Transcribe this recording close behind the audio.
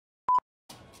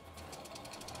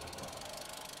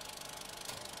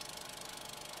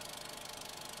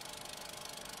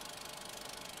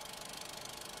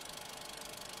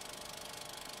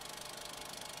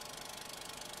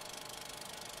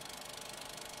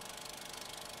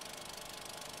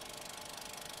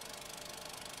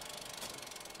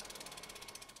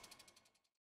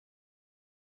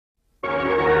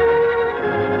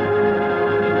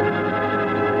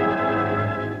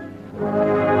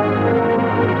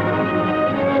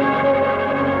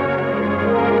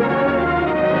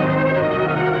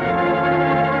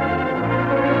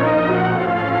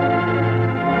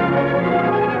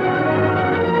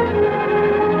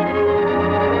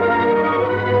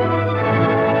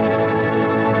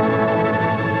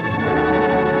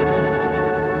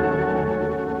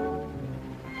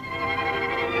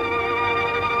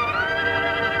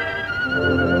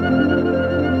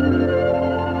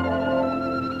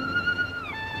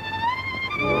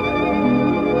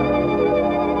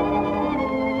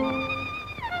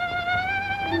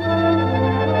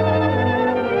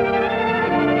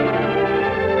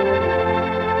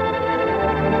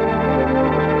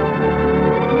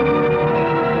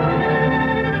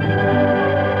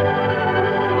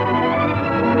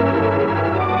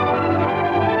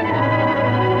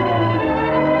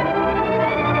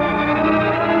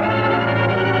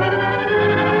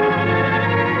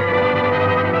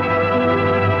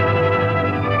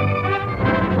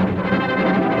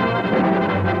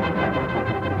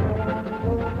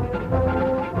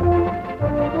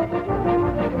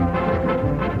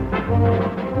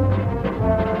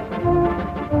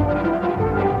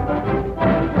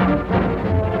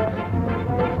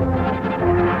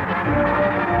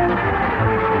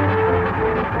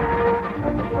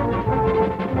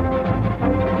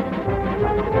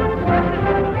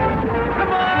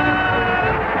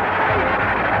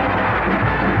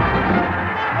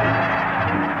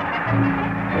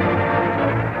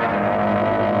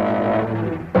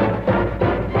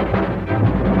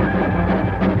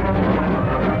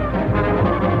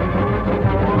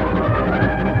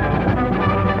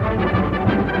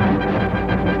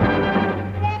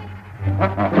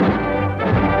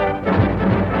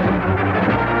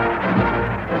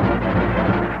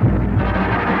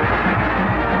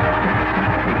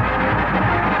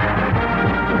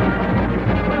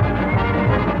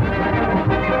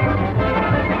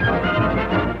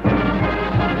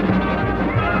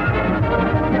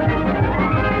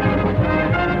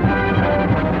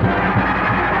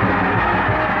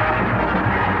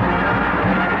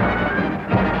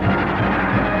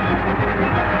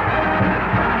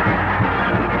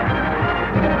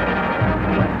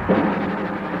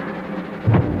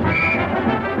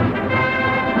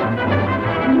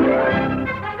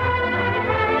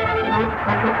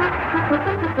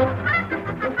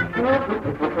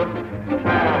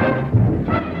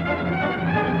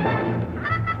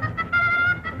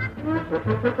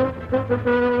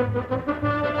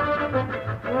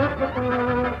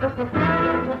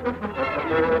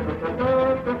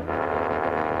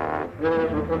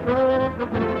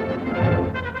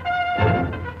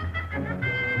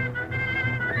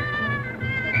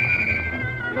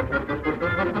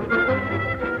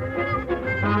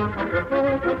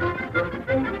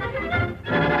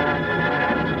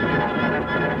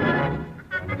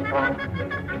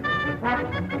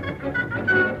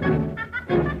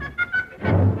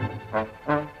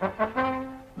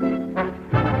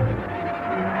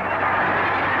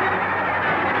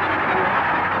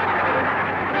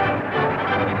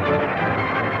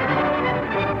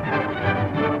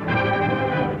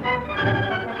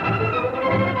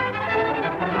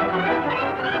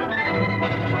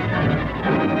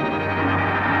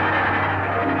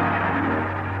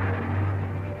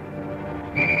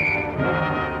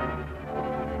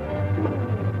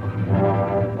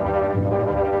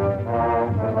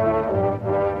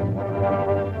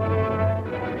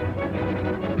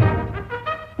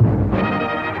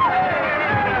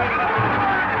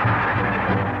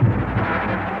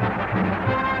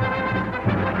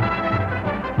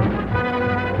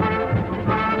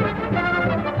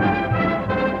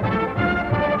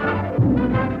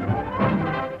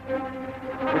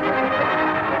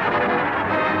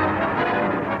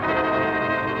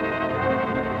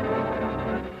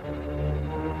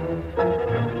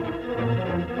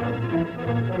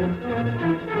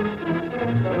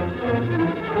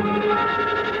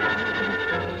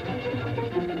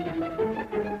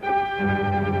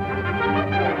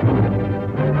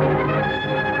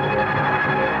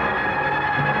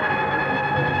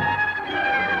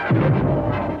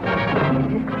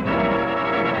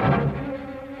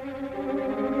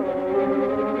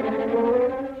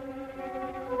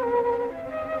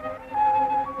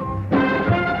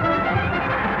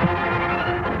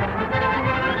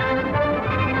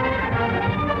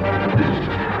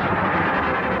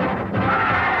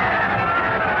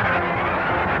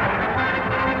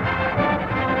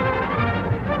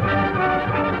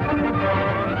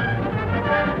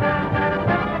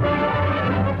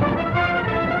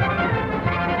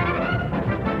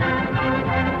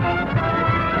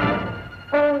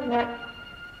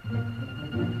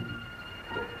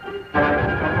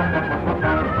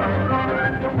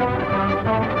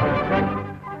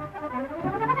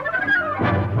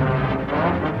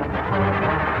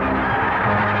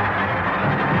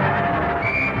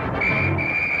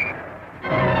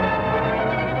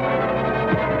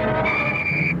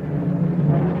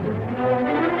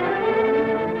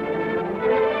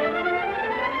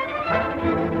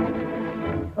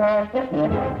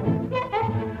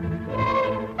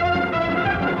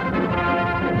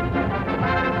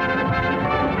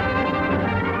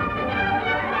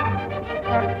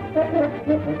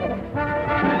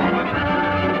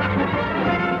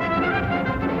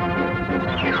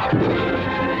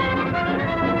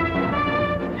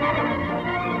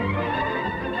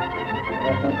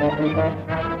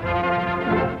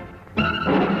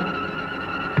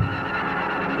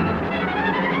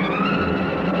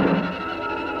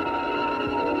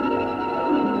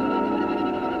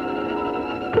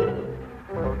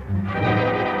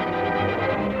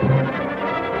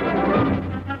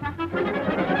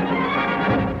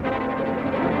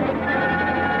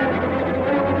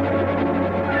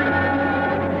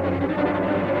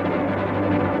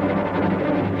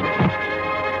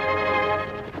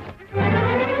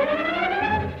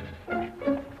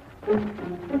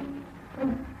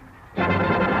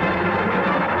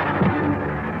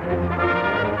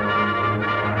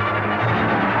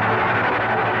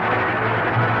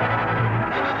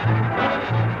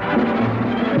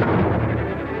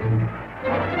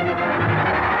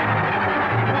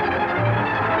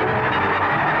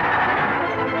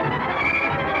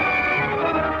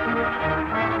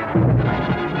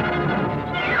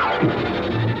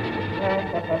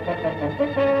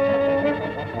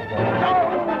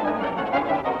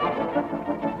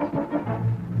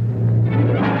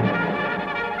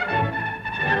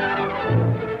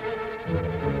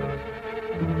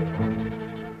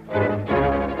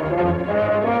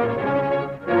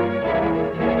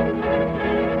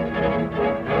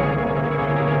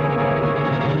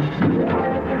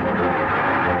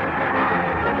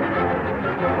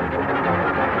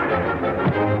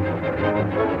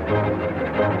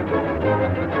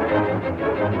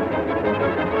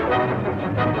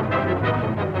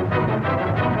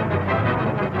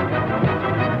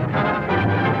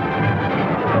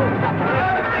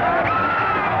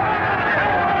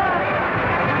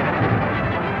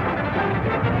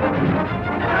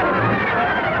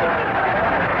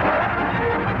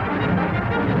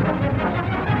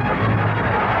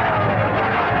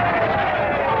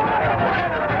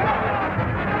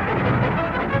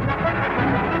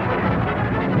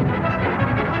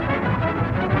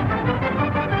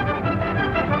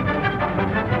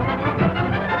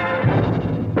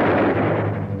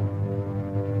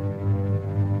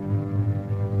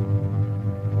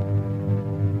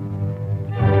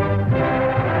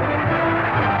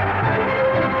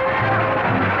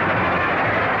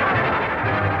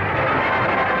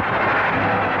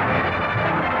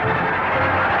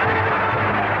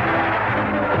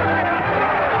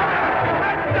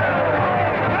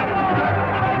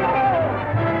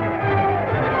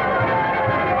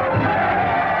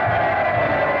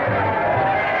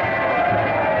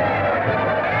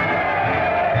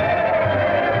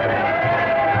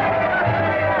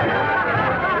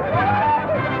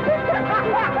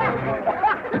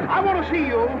want to see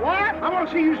you. What? I want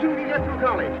to see you soon as you get through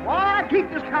college. What?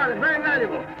 Keep this card. It's very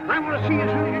valuable. I want to see you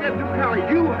soon as you get through college.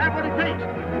 You have what it takes.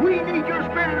 We need your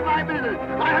spirit in my business.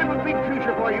 I have a big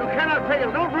future for you. You cannot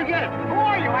fail. Don't forget. Who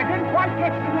are you? I didn't quite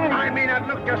catch the name. I may not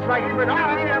look just like you, but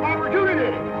I have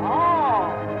opportunity.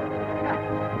 Oh.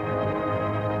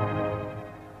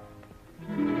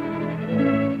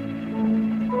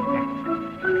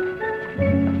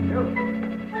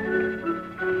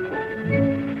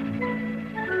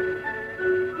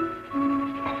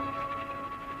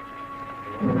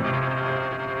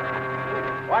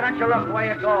 Why don't you look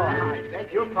where you go? I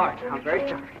beg your pardon. I'm very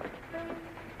sorry.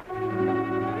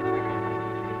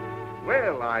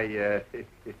 Well,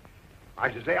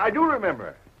 I should say I do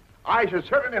remember. I should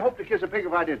certainly hope to kiss a pig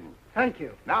if I didn't. Thank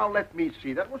you. Now, let me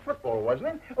see. That was football, wasn't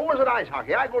it? Or was it ice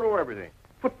hockey? I go to everything.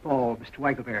 Football, Mr.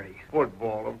 Waggleberry.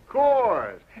 Football, of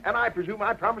course. And I presume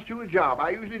I promised you a job.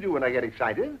 I usually do when I get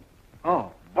excited.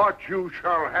 Oh. But you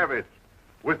shall have it.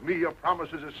 With me, your promise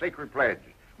is a sacred pledge.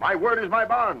 My word is my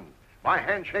bond. My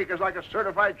handshake is like a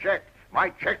certified check. My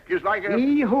check is like a...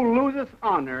 He who loseth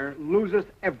honor loseth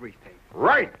everything.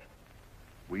 Right.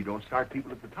 We don't start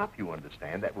people at the top, you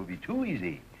understand. That would be too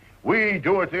easy. We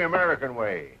do it the American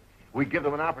way. We give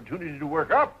them an opportunity to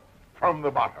work up from the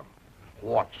bottom.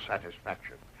 What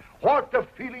satisfaction. What the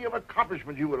feeling of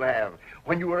accomplishment you will have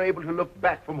when you are able to look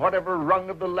back from whatever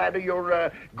rung of the ladder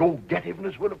your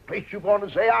go-getiveness would have placed you upon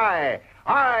and say,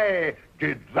 I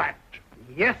did that.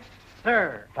 Yes,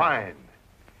 sir. Fine.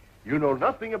 You know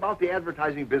nothing about the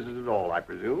advertising business at all, I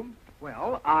presume?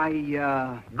 Well,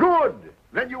 Good!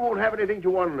 Then you won't have anything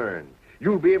to unlearn.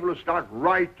 You'll be able to start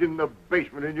right in the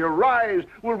basement, and your rise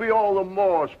will be all the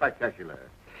more spectacular.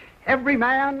 Every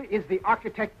man is the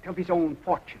architect of his own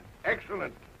fortune.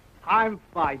 Excellent. I've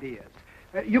ideas.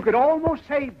 You could almost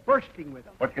say bursting with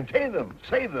them. But contain them,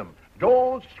 save them.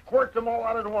 Don't squirt them all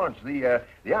out at once. The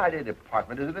idea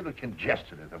department is a little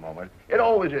congested at the moment. It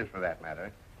always is, for that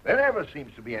matter. There never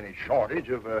seems to be any shortage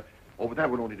of, but that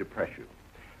would only depress you.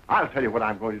 I'll tell you what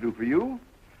I'm going to do for you.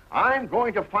 I'm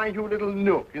going to find you a little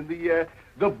nook in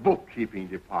the bookkeeping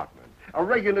department. A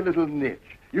regular little niche.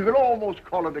 You could almost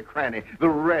call it a cranny. The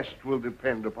rest will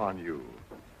depend upon you.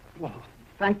 Well,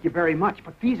 thank you very much,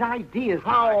 but these ideas...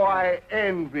 How I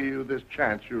envy you this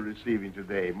chance you're receiving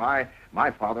today. My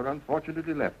father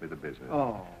unfortunately left me the business.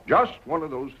 Oh. Just one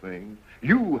of those things.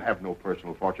 You have no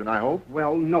personal fortune, I hope.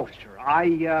 Well, no,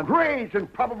 sir. Great,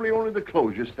 and probably only the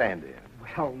clothes you stand in.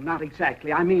 Well, not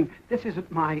exactly. I mean, this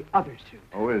isn't my other suit.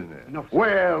 Oh, isn't it? No, sir.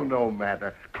 Well, no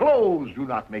matter. Clothes do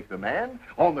not make the man.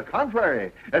 On the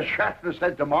contrary, as Shafter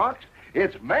said to Marx,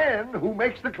 it's man who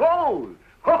makes the clothes.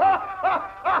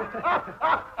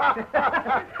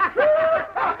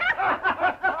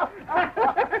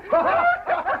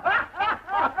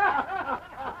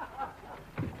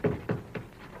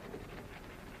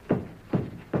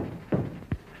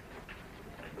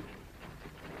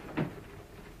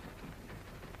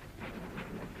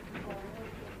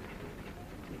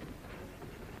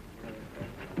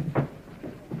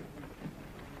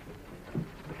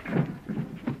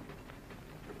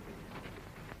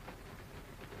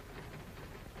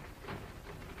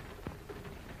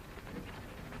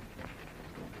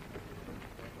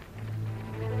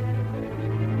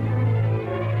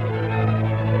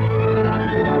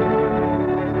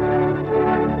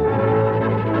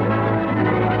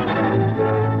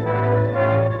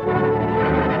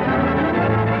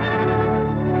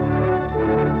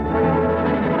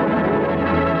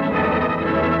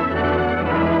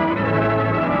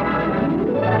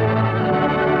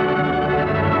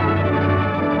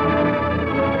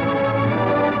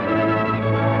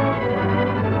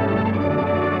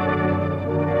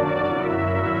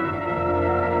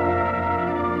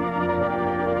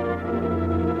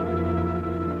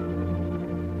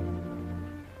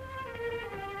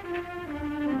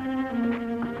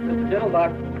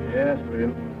 Diddlebock. Yes, Will?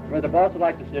 Where the boss would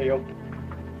like to see you.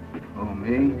 Oh,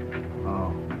 me?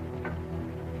 Oh.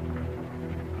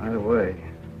 By the way.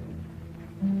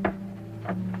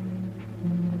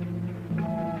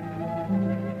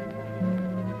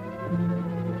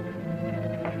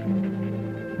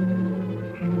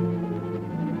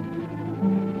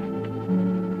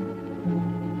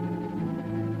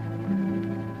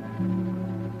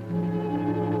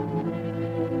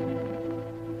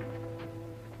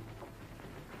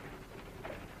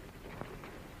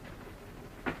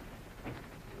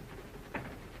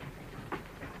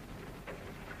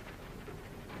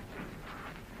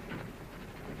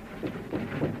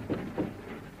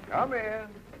 Come in.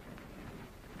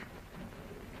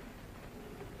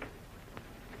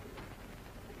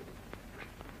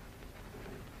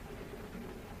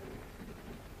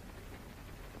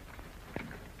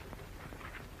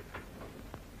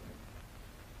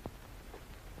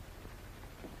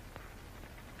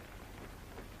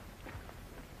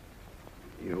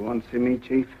 want to see me,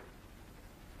 Chief?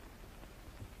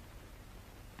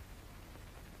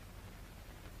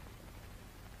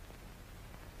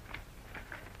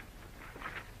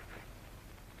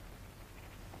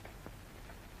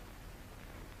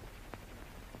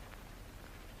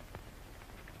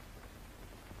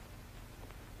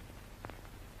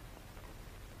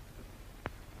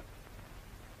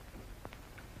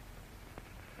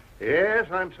 Yes,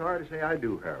 I'm sorry to say I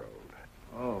do, Harold.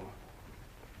 Oh,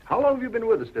 How long have you been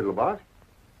with us, Diddlebock?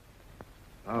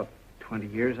 about 20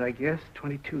 years, I guess.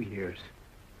 22 years.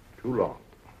 Too long.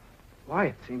 Why,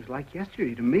 it seems like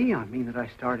yesterday to me. I mean that I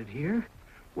started here.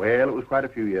 Well, it was quite a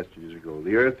few yesterdays ago.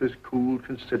 The earth has cooled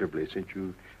considerably since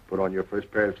you put on your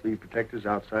first pair of sleeve protectors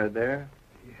outside there.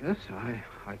 Yes, I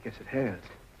guess it has.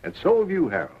 And so have you,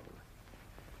 Harold.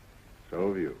 So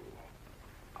have you.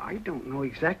 I don't know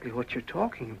exactly what you're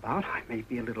talking about. I may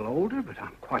be a little older, but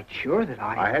I'm quite sure that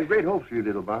I I had great hopes for you,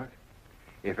 Diddlebock.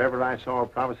 If ever I saw a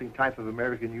promising type of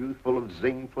American youth, full of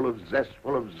zing, full of zest,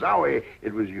 full of zowie,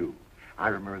 it was you. I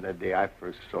remember that day I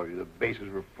first saw you. The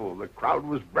bases were full. The crowd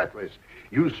was breathless.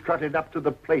 You strutted up to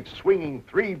the plate, swinging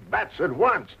 3 bats at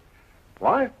once.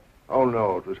 What? Oh,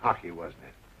 no, it was hockey, wasn't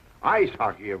it? Ice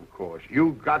hockey, of course.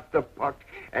 You got the puck,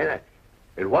 and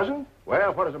it wasn't?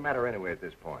 Well, what does it matter anyway at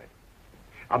this point?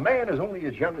 A man is only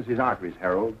as young as his arteries,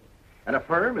 Harold, and a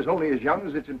firm is only as young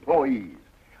as its employees.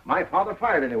 My father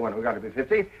fired anyone who got to be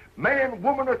 50. Man,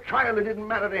 woman, or child, it didn't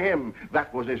matter to him.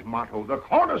 That was his motto, the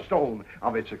cornerstone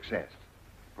of his success.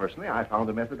 Personally, I found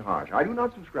the method harsh. I do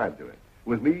not subscribe to it.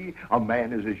 With me, a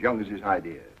man is as young as his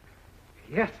ideas.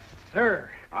 Yes, sir.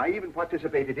 I even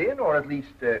participated in, or at least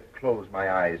closed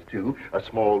my eyes to, a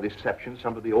small deception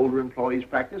some of the older employees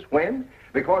practiced when,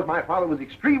 because my father was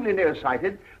extremely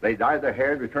nearsighted, they dyed their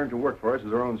hair and returned to work for us as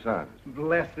their own sons.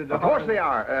 Blessed Of course they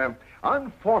are.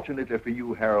 Unfortunately for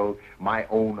you, Harold, my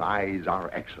own eyes are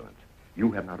excellent. You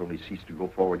have not only ceased to go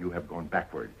forward, you have gone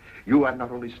backward. You have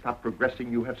not only stopped progressing,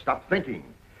 you have stopped thinking.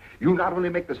 You not only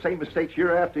make the same mistakes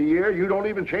year after year, you don't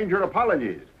even change your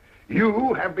apologies.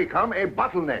 You have become a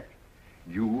bottleneck.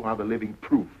 You are the living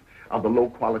proof of the low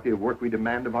quality of work we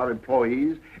demand of our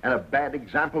employees, and a bad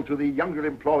example to the younger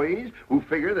employees who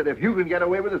figure that if you can get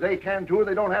away with it, they can too, and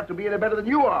they don't have to be any better than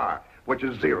you are, which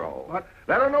is zero. What?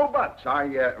 There are no buts. I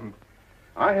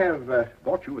have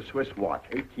bought you a Swiss watch,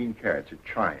 18 carats. It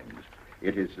chimes.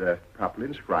 It is properly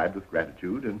inscribed with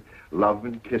gratitude and love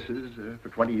and kisses for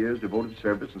 20 years devoted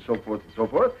service and so forth and so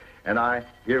forth, and I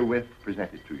herewith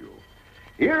present it to you.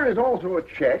 Here is also a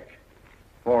check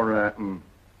for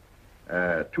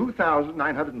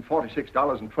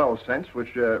 $2,946.12,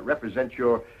 which represents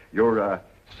your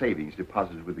savings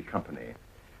deposited with the company.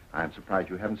 I'm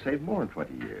surprised you haven't saved more in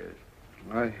 20 years.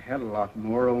 I had a lot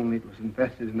more, only it was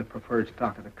invested in the preferred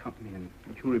stock of the company, and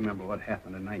you remember what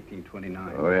happened in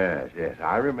 1929. Oh, yes,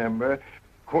 I remember.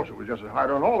 Of course, it was just as hard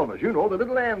on all of us. You know, the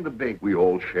little and the big. We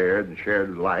all shared and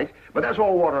shared alike, but that's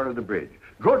all water under the bridge.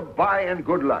 Goodbye and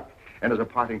good luck. And as a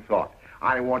parting thought,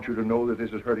 I want you to know that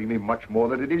this is hurting me much more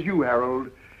than it is you,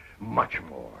 Harold. Much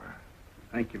more.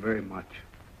 Thank you very much.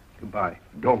 Goodbye.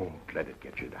 Don't let it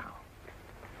get you down.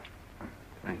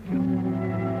 Thank you.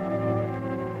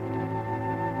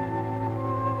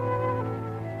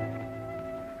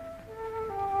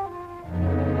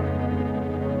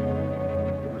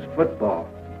 Football.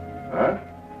 Huh?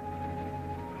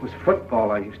 It was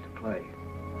football I used to play.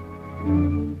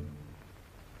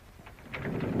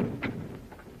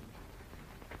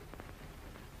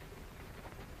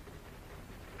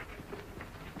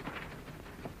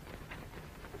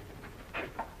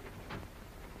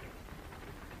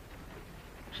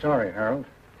 Sorry, Harold.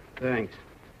 Thanks.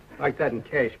 Like that in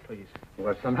cash, please.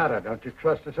 What's the matter? Don't you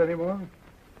trust us anymore?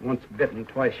 Once bitten,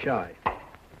 twice shy.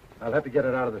 I'll have to get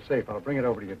it out of the safe. I'll bring it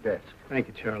over to your desk. Thank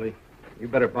you, Charlie. You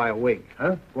better buy a wig.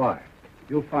 Huh? Why?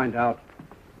 You'll find out.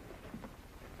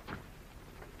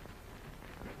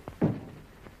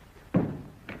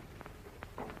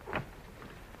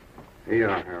 Here you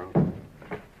are, Harold.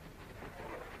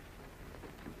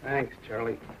 Thanks,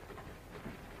 Charlie.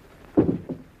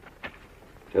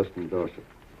 Just endorse it.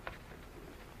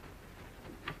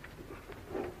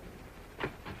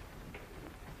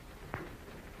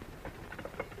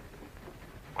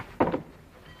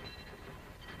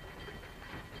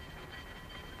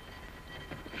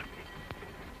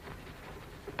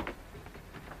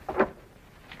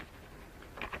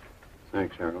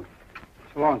 Thanks, Harold.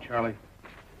 So long, Charlie.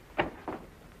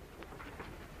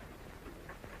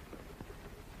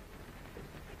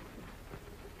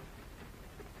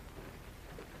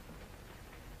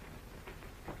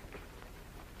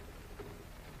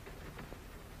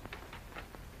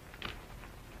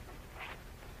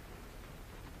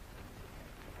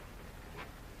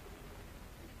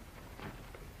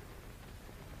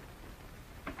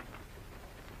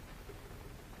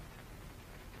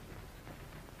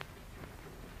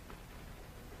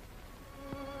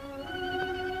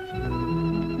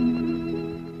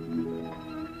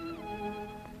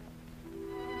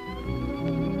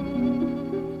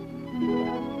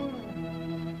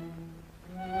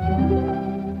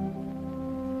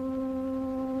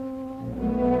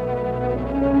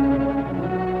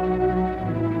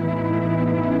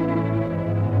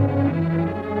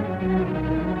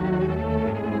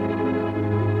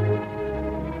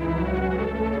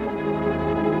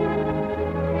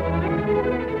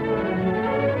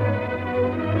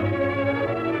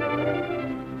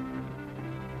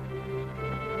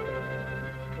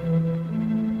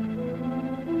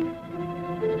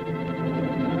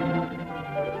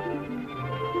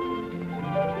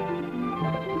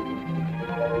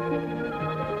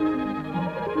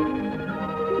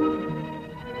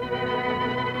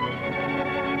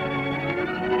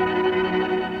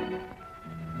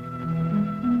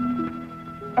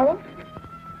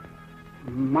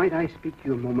 might I speak to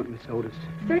you a moment, Miss Otis?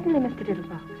 Certainly, Mr.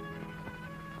 Diddlebock.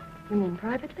 You mean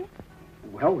privately?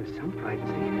 Well, with some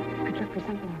privacy. Could look for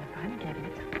something in the private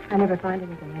cabinets. I never find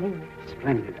anything anywhere.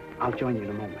 Splendid. I'll join you in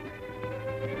a moment.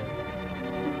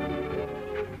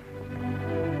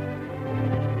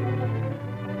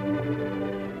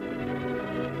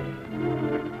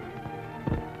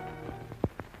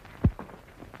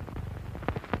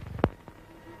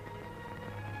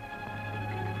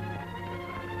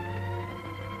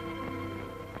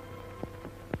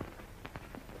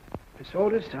 Miss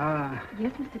Otis,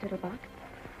 Yes, Mr. Diddlebock.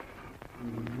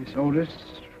 Miss Otis,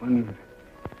 when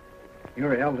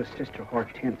your eldest sister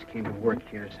Hortense came to work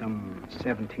here some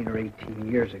 17 or 18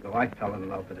 years ago, I fell in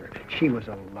love with her. She was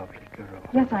a lovely girl.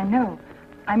 Yes, I know.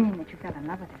 I mean that you fell in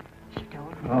love with her. She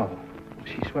told me. Oh,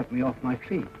 she swept me off my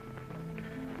feet.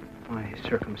 My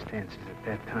circumstances at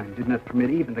that time did not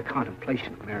permit even the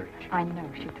contemplation of marriage. I know,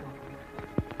 she told me.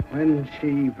 When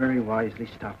she very wisely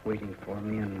stopped waiting for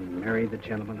me and married the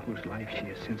gentleman whose life she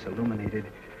has since illuminated,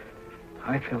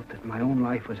 I felt that my own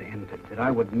life was ended, that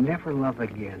I would never love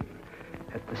again,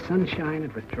 that the sunshine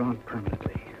had withdrawn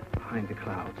permanently behind the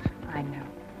clouds. I know.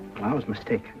 Well, I was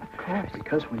mistaken. Of course.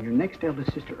 Because when your next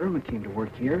eldest sister, Irma, came to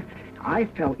work here, I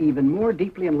fell even more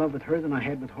deeply in love with her than I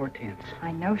had with Hortense.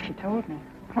 I know, she told me.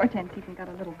 Hortense even got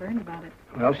a little burned about it.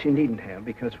 Well, she needn't have,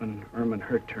 because when Irma, in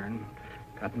her turn,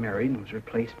 got married and was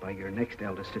replaced by your next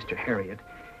eldest sister, Harriet,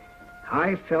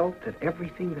 I felt that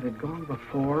everything that had gone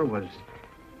before was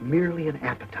merely an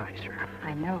appetizer.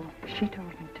 I know. She told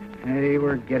me, too. They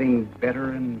were getting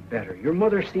better and better. Your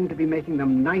mother seemed to be making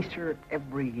them nicer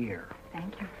every year.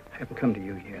 Thank you. I haven't come to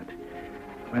you yet.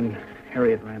 When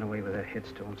Harriet ran away with that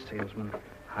headstone salesman,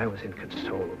 I was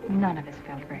inconsolable. None of us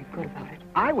felt very good about it.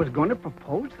 I was going to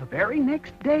propose the very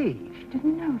next day. She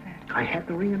didn't know that. I had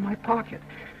the ring in my pocket.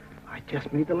 I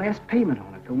just made the last payment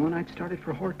on it, the one I'd started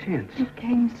for Hortense. You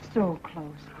came so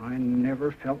close. I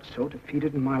never felt so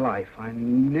defeated in my life. I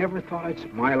never thought I'd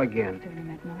smile again. Till you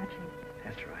met Margie.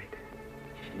 That's right.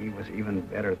 She was even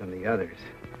better than the others.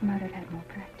 Mother'd had more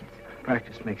practice.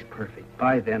 Practice makes perfect.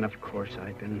 By then, of course,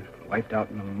 I'd been wiped out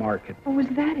in the market. Oh, was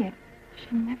that it?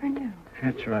 She never knew.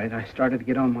 That's right. I started to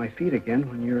get on my feet again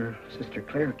when your sister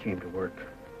Claire came to work.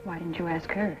 Why didn't you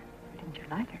ask her? Didn't you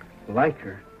like her? Like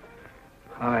her?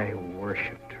 I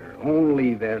worshipped her.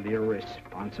 Only that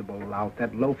irresponsible lout,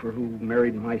 that loafer who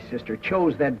married my sister,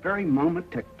 chose that very moment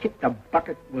to kick the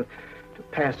bucket to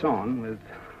pass on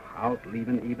without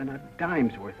leaving even a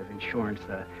dime's worth of insurance.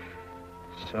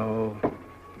 So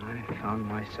I found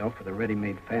myself with a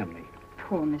ready-made family.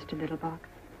 Poor Mr. Diddlebock.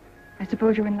 I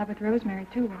suppose you were in love with Rosemary,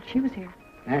 too, while she was here.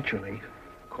 Naturally.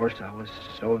 Of course, I was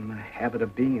so in the habit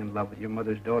of being in love with your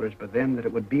mother's daughters, but then that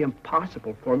it would be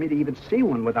impossible for me to even see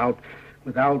one without...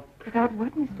 Without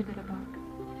what, Mr. Diddlebock?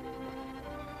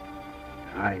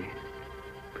 I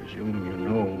presume you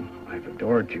know I've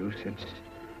adored you since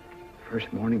the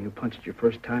first morning you punched your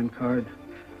first time card.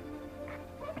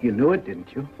 You knew it,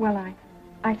 didn't you? Well,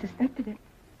 I suspected it.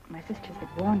 My sisters had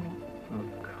warned me.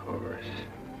 Of course.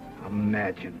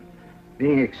 Imagine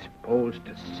being exposed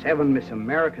to 7 Miss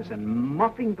Americas and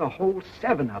muffing the whole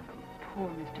 7 of them. Poor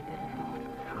Mr.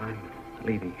 Diddlebock. I'm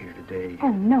leaving here today.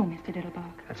 Oh, no, Mr.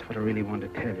 Diddlebock. That's what I really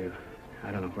wanted to tell you.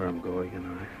 I don't know where I'm going,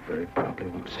 and I very probably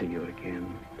won't see you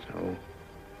again. So,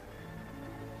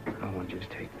 I want you to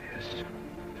take this.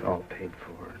 It's all paid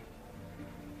for.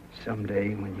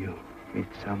 Someday, when you meet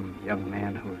some young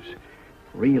man who's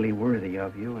really worthy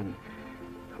of you and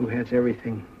who has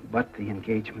everything but the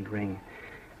engagement ring,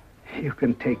 you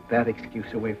can take that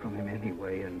excuse away from him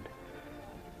anyway, and...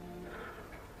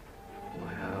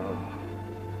 well...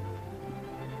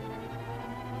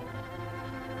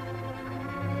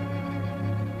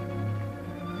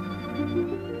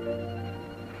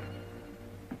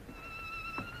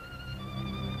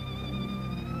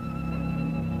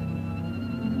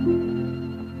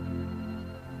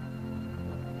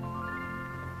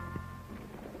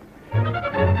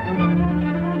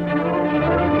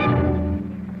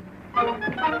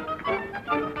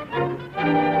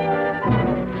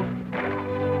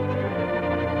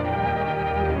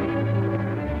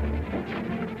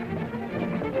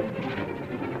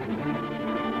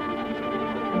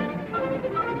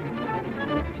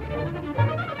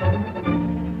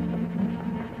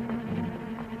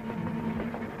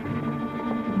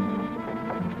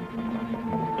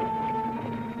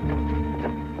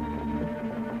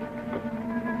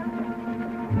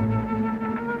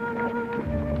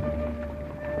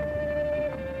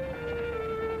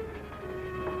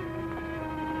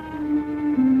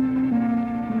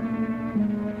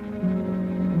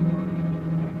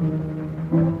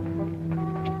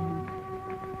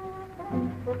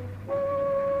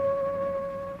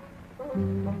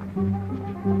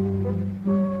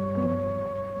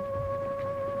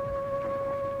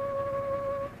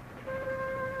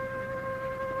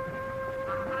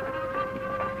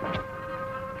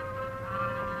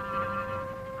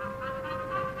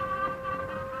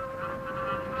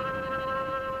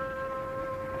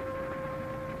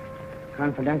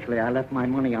 Confidentially, I left my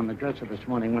money on the dresser this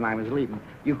morning when I was leaving.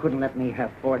 You couldn't let me have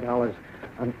 $4.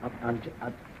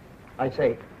 I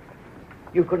say,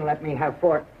 you couldn't let me have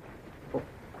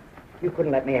You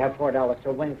couldn't let me have $4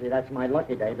 till Wednesday. That's my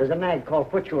lucky day. There's a nag called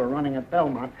Footsure running at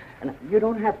Belmont, and you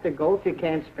don't have to go if you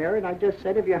can't spare it. I just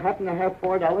said if you happen to have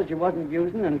 $4 you wasn't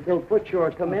using until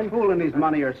Footsure come in. Fool and his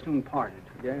money are soon parted.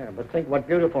 Yeah, but think what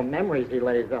beautiful memories he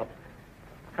lays up.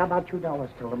 How about $2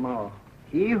 till tomorrow?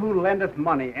 He who lendeth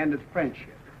money endeth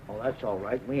friendship. Oh, that's all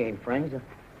right. We ain't friends.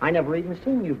 I never even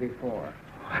seen you before.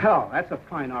 Well, that's a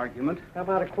fine argument. How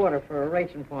about a quarter for a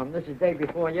racing form? This is day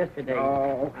before yesterday.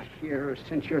 Oh, here,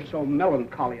 since you're so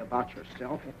melancholy about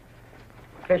yourself.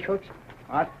 Fish hooks?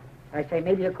 What? I say,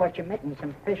 maybe you caught your mitten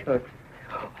some fish hooks.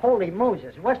 Holy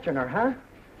Moses, Westerner, huh?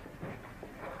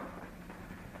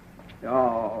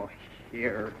 Oh,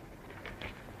 here.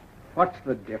 What's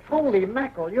the difference? Holy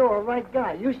mackerel, you're a right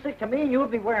guy. You stick to me, you'll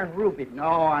be wearing rubies. No,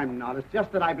 I'm not. It's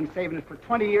just that I've been saving it for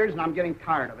 20 years and I'm getting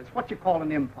tired of it. It's what you call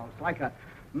an impulse. Like a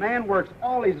man works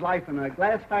all his life in a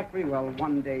glass factory, well,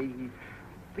 one day he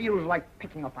feels like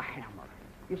picking up a hammer.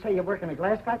 You say you work in a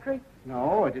glass factory?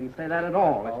 No, I didn't say that at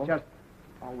all. Oh. It's just...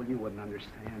 Oh, well, you wouldn't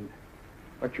understand.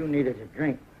 What you need is a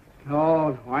drink.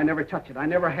 No, I never touch it. I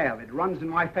never have. It runs in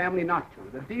my family not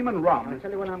to. The demon rum. I'll tell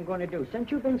you what I'm going to do.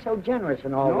 Since you've been so generous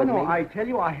and all with me... No, I tell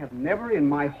you, I have never in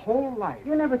my whole life...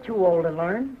 You're never too old to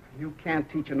learn. You can't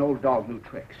teach an old dog new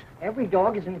tricks. Every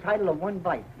dog is entitled to one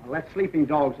bite. Well, let sleeping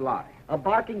dogs lie. A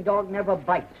barking dog never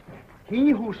bites. He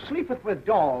who sleepeth with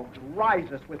dogs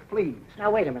riseth with fleas.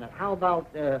 Now, wait a minute. How about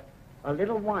a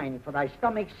little wine for thy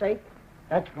stomach's sake?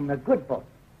 That's from the good book.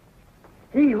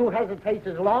 He who hesitates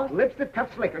is lost. Lips that touch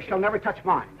liquor shall never touch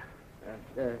mine.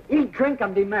 Eat, drink,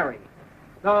 and be merry.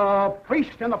 The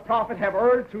priest and the prophet have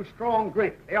erred through strong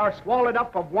drink. They are swallowed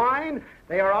up of wine.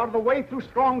 They are out of the way through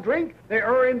strong drink. They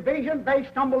err in vision. They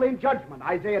stumble in judgment.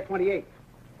 Isaiah 28.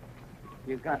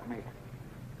 You got me.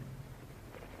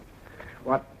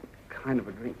 What kind of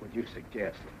a drink would you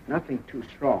suggest? Nothing too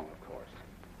strong, of course.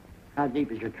 How deep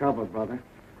is your trouble, brother?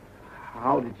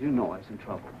 How did you know I was in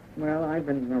trouble? Well, I've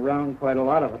been around quite a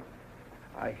lot of it.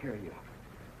 I hear you.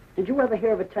 Did you ever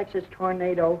hear of a Texas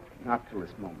tornado? Not till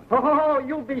this moment. Oh,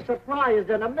 you'll be surprised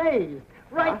and amazed.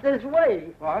 Right this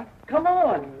way. What? Come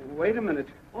on. Wait a minute.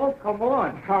 Oh, come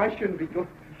on. I shouldn't be going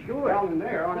Sure. down in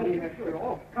there. I mean, Sure.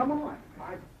 Oh, come on.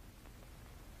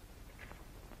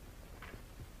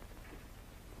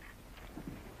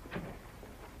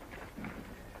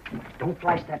 Don't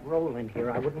flash that roll in here.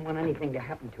 I wouldn't want anything to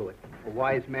happen to it. A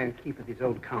wise man keepeth his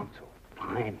own counsel.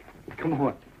 Fine. Come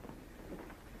on.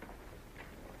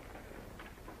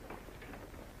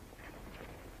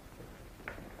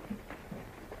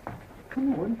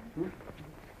 Come on.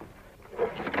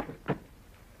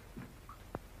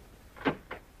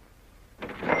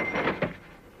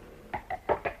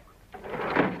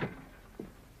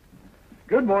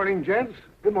 Good morning, gents.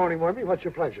 Good morning, Wormy. What's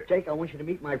your pleasure? Jake, I want you to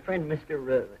meet my friend,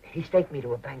 Mr. He staked me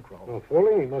to a bankroll. Oh,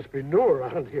 fooling. He must be new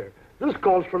around here. This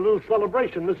calls for a little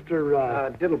celebration,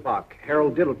 Mr. Diddlebock.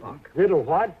 Harold Diddlebock. Diddle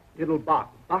what? Diddlebock.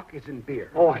 Buck is in beer.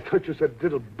 Oh, I thought you said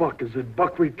Diddlebuck. Is it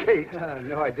buckwheat cake?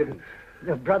 No, I didn't.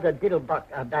 Brother Diddlebuck,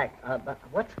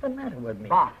 what's the matter with me?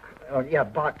 Bach. Oh, yeah,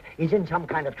 Buck. He's in some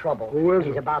kind of trouble. Who is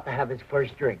He's it? about to have his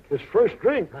first drink. His first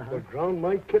drink? Well, drown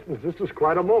my kittens. This is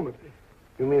quite a moment.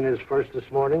 You mean his first this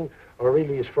morning, or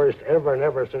really his first ever and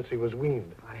ever since he was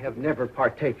weaned? I have never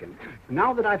partaken.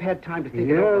 Now that I've had time to think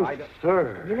it over, I Yes, You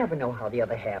sir. never know how the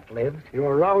other half lives. You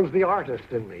aroused the artist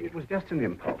in me. It was just an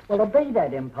impulse. Well, obey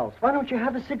that impulse. Why don't you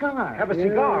have a cigar? Have a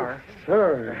cigar? Yes,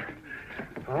 sir.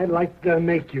 I'd like to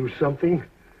make you something.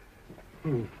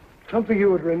 Something you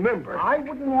would remember. I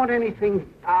wouldn't want anything,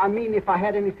 I mean, if I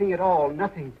had anything at all,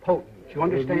 nothing potent. You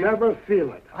understand? You'd never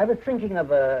feel it. I was thinking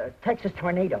of a Texas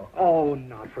tornado. Oh,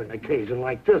 not for an occasion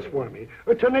like this, Wormy.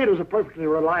 A tornado's a perfectly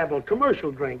reliable commercial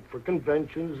drink for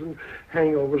conventions and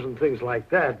hangovers and things like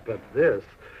that. But this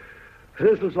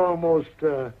is almost,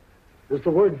 is the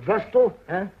word vestal?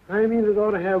 Huh? I mean, it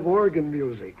ought to have organ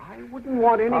music. I wouldn't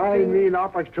want anything... I mean,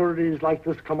 opportunities like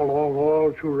this come along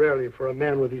all too rarely for a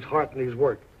man with his heart and his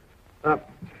work.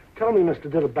 Tell me, Mr.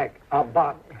 Diddleback,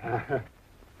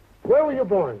 where were you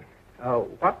born?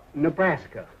 What?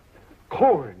 Nebraska.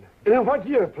 Corn. In what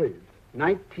year, please?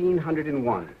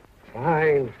 1901.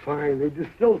 Fine, fine. They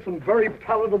distilled some very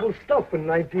palatable stuff in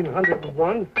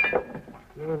 1901.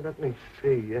 Let me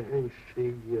see.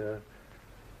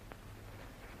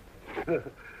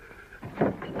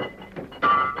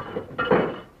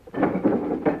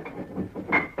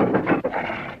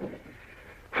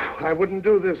 I wouldn't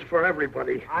do this for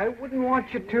everybody. I wouldn't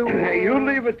want you to... You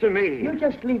leave it to me. You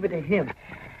just leave it to him.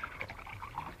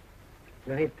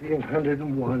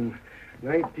 1901.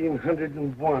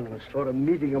 1901, a sort of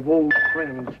meeting of old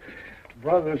friends,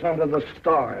 brothers under the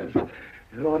stars.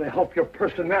 It ought to help your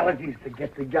personalities to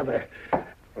get together.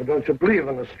 Or don't you believe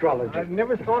in astrology? I've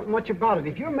never thought much about it.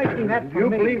 If you're making that for You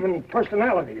me... believe in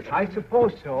personalities? I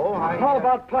suppose so. How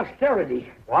about posterity?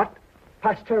 What?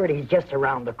 Posterity's just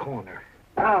around the corner.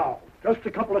 Now, just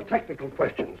a couple of technical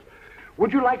questions.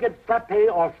 Would you like it frappe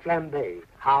or flambe?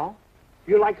 How?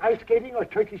 Do you like ice skating or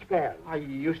turkey spans? I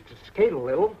used to skate a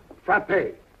little.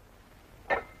 Frappe.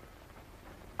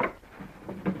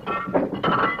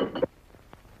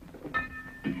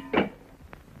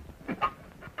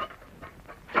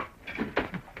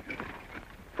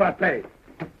 Frappe.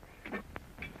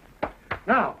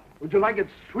 Now, would you like it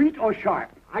sweet or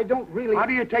sharp? I don't really... How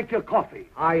do you take your coffee?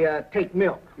 I take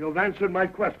milk. You've answered my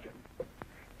question.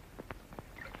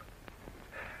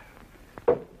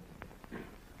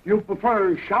 You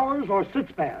prefer showers or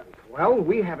sit-spans? Well,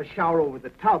 we have a shower over the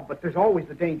tub, but there's always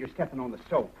the danger stepping on the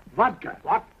soap. Vodka.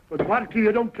 What? With vodka,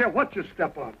 you don't care what you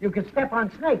step on. You can step on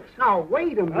snakes. Now,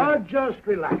 wait a minute. Now, just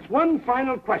relax. One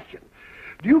final question.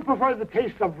 Do you prefer the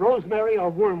taste of rosemary or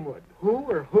wormwood? Who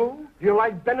or who? Do you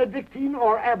like Benedictine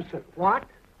or absinthe? What?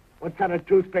 What kind of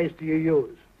toothpaste do you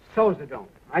use? Sozadone.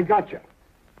 I got you.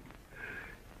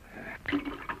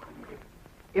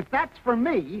 If that's for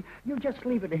me, you just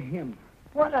leave it to him.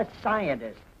 What a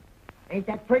scientist. Ain't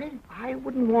that pretty? I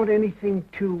wouldn't want anything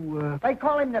to, They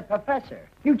call him the professor.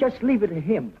 You just leave it to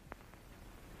him.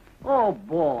 Oh,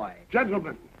 boy.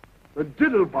 Gentlemen, the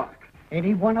Diddlebock. Ain't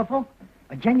he wonderful?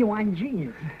 A genuine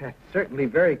genius. That's certainly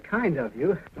very kind of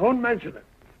you. Don't mention it.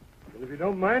 But if you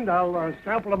don't mind, I'll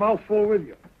sample a mouthful with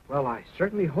you. Well, I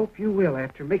certainly hope you will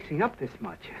after mixing up this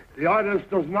much. The artist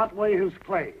does not weigh his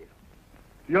clay.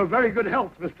 To your very good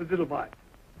health, Mr. Diddlebock.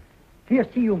 Here's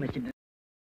to you, Mr.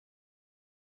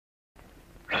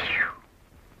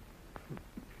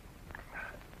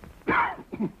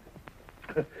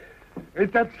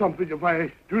 Ain't that something if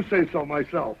I do say so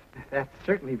myself? That's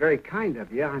certainly very kind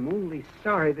of you. I'm only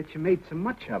sorry that you made so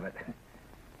much of it.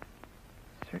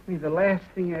 Certainly the last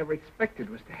thing I ever expected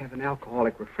was to have an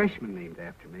alcoholic refreshment named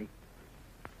after me.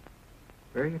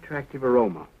 Very attractive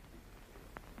aroma.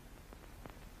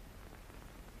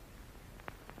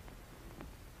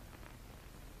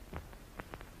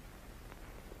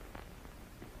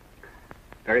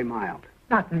 Very mild.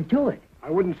 Nothing to it.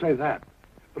 I wouldn't say that.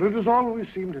 But it has always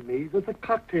seemed to me that the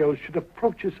cocktail should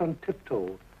approach us on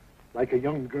tiptoe, like a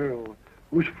young girl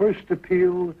whose first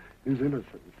appeal is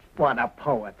innocence. What a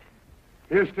poet.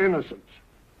 Here's to innocence.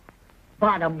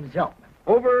 Bottoms up.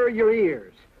 Over your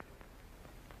ears.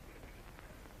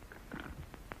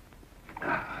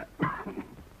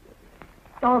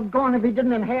 Doggone if he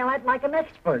didn't inhale that like an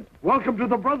expert. Welcome to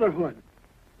the Brotherhood.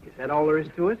 Is that all there is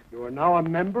to it? You are now a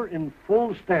member in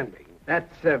full standing.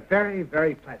 That's very,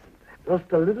 very pleasant.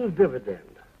 Just a little dividend.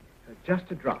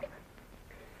 Just a drop.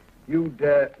 You'd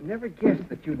never guess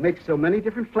that you'd make so many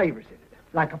different flavors in it.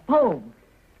 Like a poem.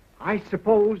 I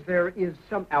suppose there is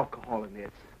some alcohol in this.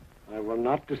 I will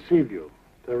not deceive you.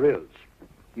 There is.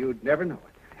 You'd never know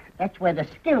it. That's where the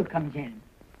skill comes in.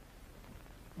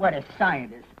 What a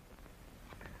scientist.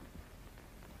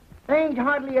 There ain't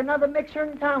hardly another mixer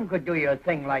in town could do you a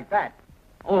thing like that.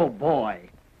 Oh, boy.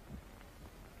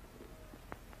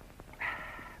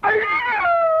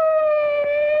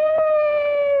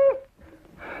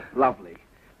 Lovely.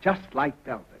 Just like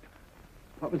velvet.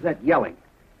 What was that yelling?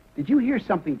 Did you hear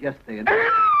something just then?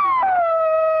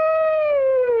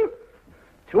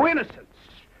 To innocence.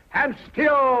 And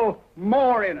still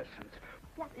more innocence.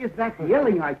 What is that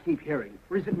yelling I keep hearing?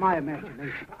 Or is it my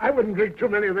imagination? I wouldn't drink too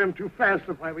many of them too fast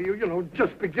if I were you. You know,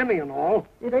 just beginning and all.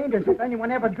 It ain't as if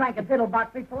anyone ever drank a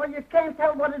Diddlebock before. You can't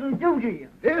tell what it'll do to you.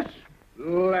 This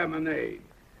lemonade.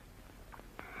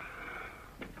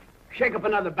 Shake up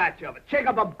another batch of it. Shake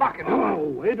up a bucket of it. Oh,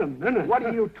 wait a minute. What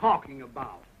are you talking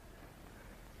about?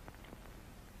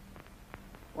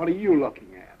 What are you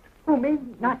looking at? Who, me?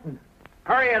 Nothing.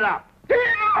 Hurry it up.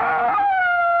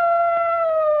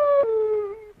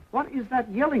 What is that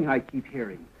yelling I keep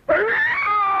hearing?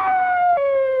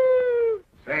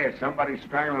 Say, is somebody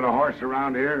strangling a horse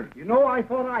around here? You know, I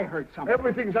thought I heard something.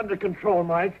 Everything's under control,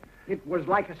 Mike. It was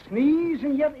like a sneeze,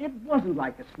 and yet it wasn't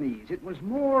like a sneeze. It was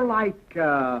more like,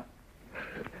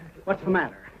 what's the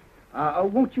matter?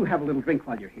 Won't you have a little drink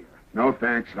while you're here? No,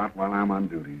 thanks. Not while I'm on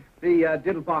duty. The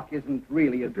Diddlebock isn't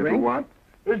really a drink. What?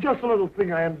 It's just a little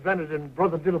thing I invented in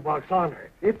Brother Diddlebock's honor.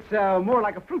 It's more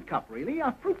like a fruit cup, really.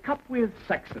 A fruit cup with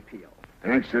sex appeal.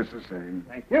 Thanks, just the same.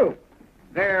 Thank you.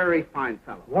 Very fine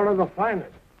fellow. One of the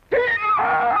finest.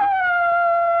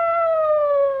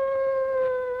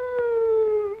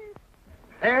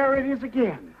 there it is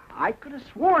again. I could have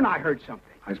sworn I heard something.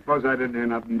 I suppose I didn't hear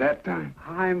nothing that time.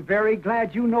 I'm very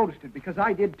glad you noticed it, because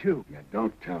I did too. Yeah,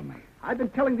 don't tell me. I've been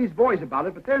telling these boys about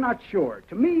it, but they're not sure.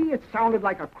 To me, it sounded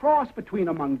like a cross between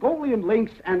a Mongolian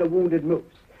lynx and a wounded moose.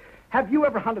 Have you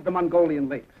ever hunted the Mongolian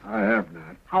lynx? I have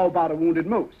not. How about a wounded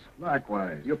moose?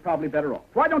 Likewise. You're probably better off.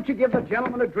 Why don't you give the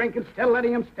gentleman a drink instead of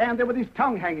letting him stand there with his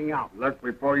tongue hanging out? Look,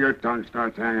 before your tongue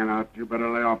starts hanging out, you better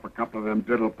lay off a couple of them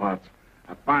diddle pots.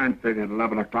 A fine thing at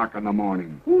 11 o'clock in the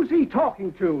morning. Who's he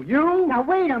talking to? You? Now,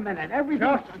 wait a minute.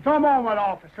 Just a moment,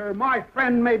 officer. My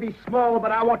friend may be small,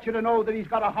 but I want you to know that he's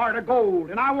got a heart of gold,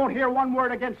 and I won't hear one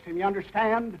word against him, you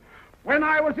understand? When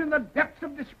I was in the depths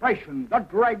of desperation, the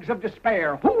dregs of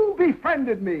despair, who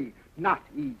befriended me? Not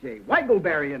E.J.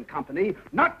 Waggleberry and Company,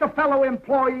 not the fellow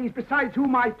employees besides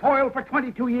whom I toiled for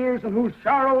 22 years and whose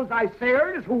sorrows I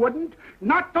shared as who wouldn't,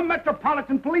 not the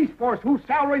Metropolitan Police Force whose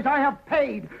salaries I have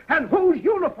paid and whose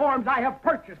uniforms I have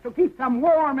purchased to keep them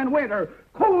warm in winter,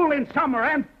 cool in summer,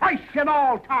 and fresh in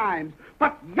all times,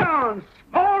 but yon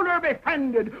smolder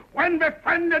befriended, when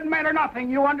befriended men are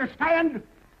nothing, you understand?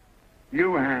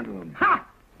 You handle them. Ha!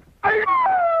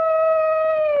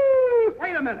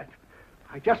 Wait a minute.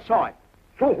 I just saw it.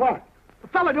 So what? The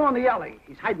fellow down the alley.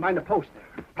 He's hiding behind the post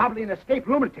there. Probably an escaped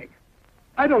lunatic.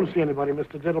 I don't see anybody,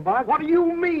 Mr. Diddlebock. What do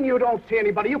you mean you don't see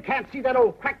anybody? You can't see that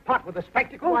old crackpot with the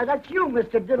spectacles? Why, that's you,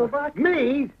 Mr. Diddlebock.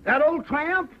 Me? That old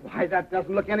tramp? Why, that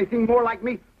doesn't look anything more like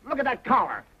me. Look at that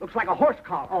collar. Looks like a horse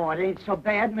collar. Oh, it ain't so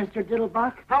bad, Mr.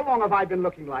 Diddlebock. How long have I been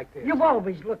looking like this? You've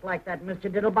always looked like that, Mr.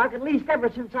 Diddlebock, at least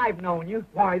ever since I've known you.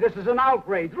 Why, this is an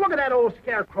outrage. Look at that old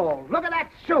scarecrow. Look at that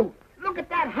suit. Look at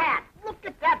that hat. Look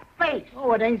at that face.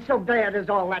 Oh, it ain't so bad as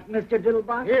all that, Mr.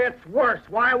 Diddlebock. It's worse.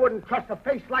 Why, I wouldn't trust a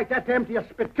face like that to empty a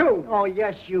spittoon. Oh,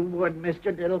 yes, you would,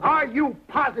 Mr. Diddlebock. Are you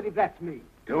positive that's me?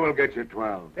 2 will get you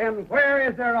 12. Then where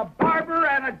is there a barber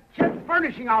and a gent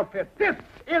furnishing outfit? This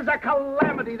is a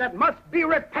calamity that must be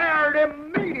repaired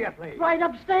immediately. Right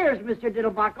upstairs, Mr.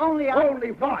 Diddlebock. Only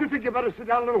what? Don't you think you better sit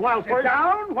down a little while Sit first?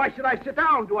 down? Why should I sit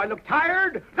down? Do I look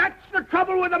tired? That's the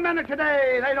trouble with the men of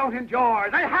today. They don't enjoy.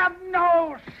 They have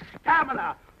no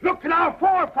stamina. Look at our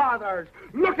forefathers.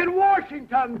 Look at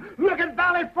Washington. Look at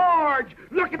Valley Forge.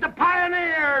 Look at the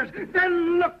pioneers.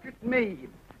 Then look at me.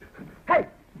 Hey,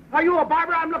 are you a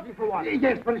barber? I'm looking for one.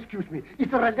 Yes, but excuse me. Is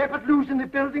there a leopard loose in the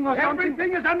building or something?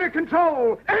 Everything is under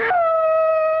control.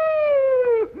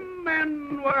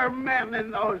 Men were men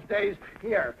in those days.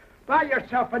 Here, buy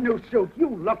yourself a new suit.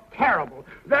 You look terrible.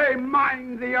 They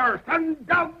mined the earth and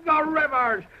dug the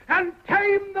rivers and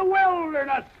tamed the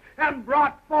wilderness and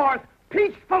brought forth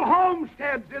peaceful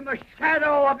homesteads in the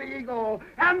shadow of the eagle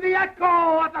and the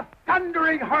echo of the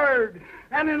thundering herd.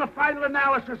 And in the final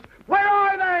analysis, where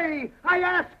are they? I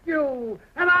ask you,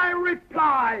 and I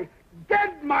reply,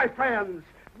 dead, my friends,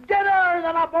 deader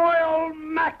than a boiled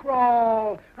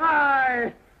mackerel.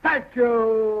 I thank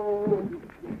you.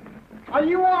 Are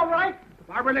you all right? A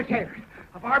barber and a tailor.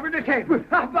 A barber and a tailor.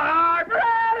 A barber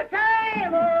and a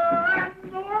tailor. And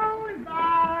the Lord is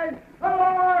mine. A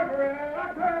barber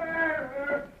and a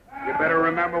tailor. You better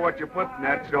remember what you put in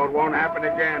that so it won't happen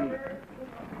again.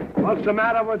 What's the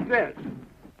matter with this?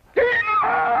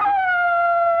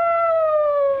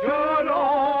 Should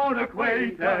old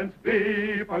acquaintance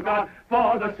be forgot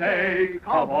for the sake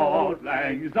of old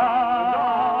lang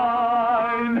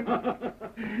syne?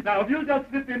 Now, if you'll just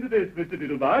slip into this, Mr.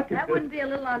 Diddlebock. That wouldn't be a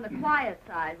little on the quiet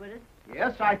side, would it?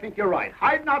 Yes, I think you're right.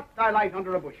 Hide not thy light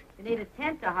under a bushel. You need a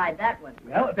tent to hide that one.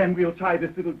 Well, then we'll try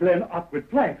this little Glen upward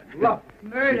plan. Love.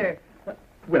 Murder.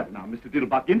 Well, now, Mr.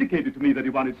 Diddlebock indicated to me that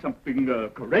he wanted something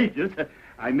courageous.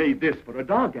 I made this for a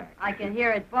dog act. I can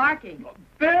hear it barking.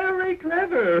 Very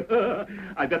clever.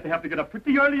 I bet they have to get up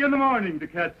pretty early in the morning to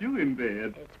catch you in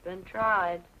bed. It's been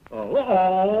tried.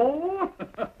 Oh.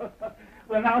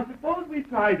 Well, now, suppose we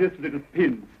try this little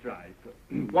pinstripe.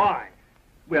 Why?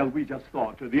 Well, we just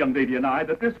thought, the young lady and I,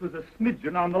 that this was a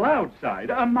smidgen on the loud side,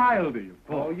 a mildy, of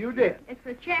course. Oh, you did. It's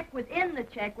the check within the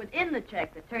check within the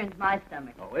check that turns my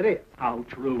stomach. Oh, it is. How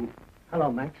true.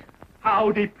 Hello, Max.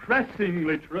 How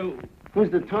depressingly true. Who's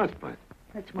the tosspot?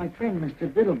 That's my friend, Mr.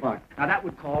 Diddlebock. Now, that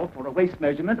would call for a waist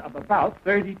measurement of about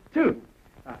 32.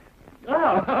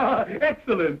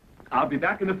 Excellent. I'll be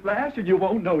back in a flash, and you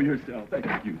won't know yourself.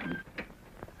 Excuse me.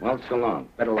 Well, so long.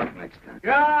 Better luck next time.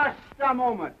 Just a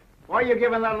moment. Why are you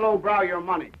giving that lowbrow your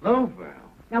money? Lowbrow?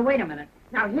 Now, wait a minute.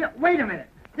 Now, here, wait a minute.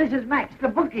 This is Max, the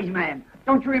bookies man.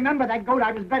 Don't you remember that goat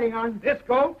I was betting on? This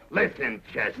goat? Listen,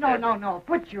 Chester. No.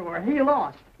 Footsure. He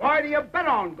lost. Why do you bet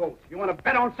on goats? You want to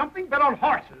bet on something? Bet on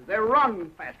horses. They run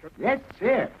faster. Yes,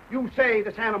 sir. You say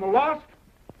this animal lost?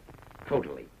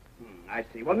 Totally. I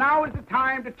see. Well, now is the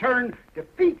time to turn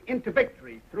defeat into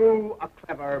victory through a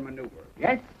clever maneuver.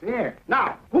 Yes, sir.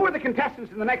 Now, who are the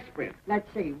contestants in the next sprint? Let's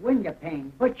see.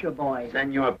 Window-pane, Butcher Boy,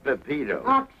 Senor Pepito.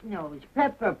 Ox-Nose,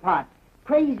 Pepper Pot,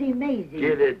 Crazy Maisie.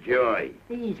 Kid of Joy.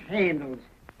 These handles.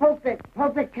 Pulpit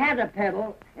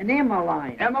Caterpillar, and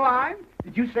Emmeline. Emmeline?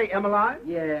 Did you say Emmeline?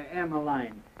 Yeah,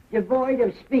 Emmeline. Devoid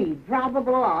of speed.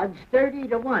 Probable odds 30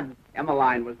 to 1.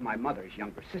 Emmeline was my mother's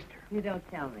younger sister. You don't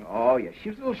tell me. Oh, yes. She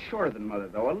was a little shorter than Mother,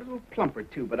 though. A little plumper,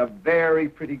 too, but a very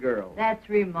pretty girl. That's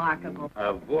remarkable.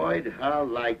 Avoid her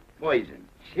like poison.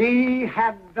 She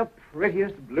had the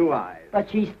prettiest blue eyes. But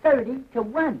she's 30 to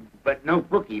 1. But no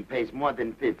bookie pays more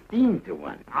than 15 to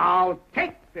 1. I'll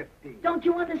take 15. Don't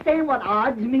you understand what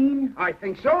odds mean? I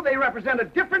think so. They represent a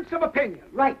difference of opinion.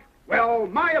 Right. Well,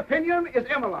 my opinion is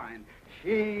Emmeline.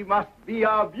 She must be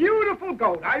a beautiful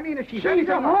goat. I mean, if she's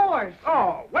anything... a horse.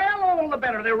 Oh, well, all the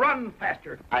better. They run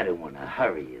faster. I don't want to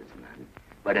hurry you none.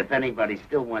 But if anybody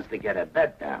still wants to get a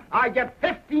bet down, I get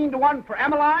 15 to 1 for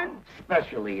Emmeline.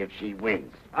 especially if she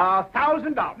wins.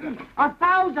 $1,000.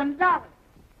 $1,000.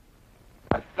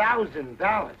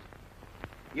 $1,000?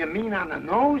 You mean on the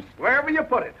nose? Wherever you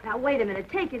put it. Now, wait a minute.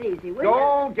 Take it easy, will you?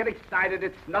 Don't get excited.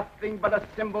 It's nothing but a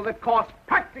symbol that costs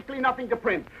practically nothing to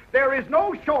print. There is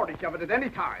no shortage of it at any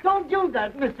time. Don't do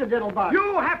that, Mr. Diddlebock.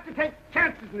 You have to take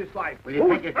chances in this life. Will you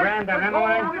take a grand on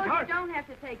Emmeline? Now, look, you don't have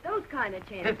to take those kind of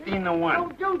chances. 15 to 1.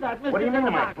 Don't do that, Mr. What do you mean,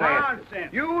 Diddlebock. my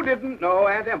Nonsense. You didn't know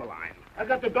Aunt Emmeline. I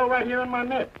got the dough right here in my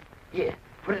mitt. Here,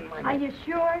 put it in my Are mitt. you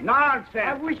sure? Nonsense.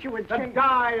 I wish you would The change.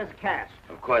 die is cast.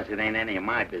 Of course, it ain't any of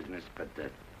my business, but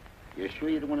you sure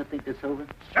you don't want to think this over?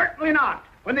 Certainly not.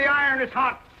 When the iron is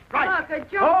hot, strike. Look, a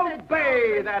joke.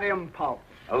 Obey that impulse.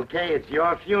 Okay, it's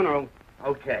your funeral.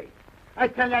 Okay. I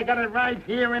tell you, I got it right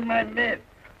here in my mitt.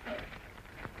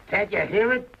 Can't you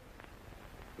hear it?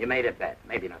 You made a bet.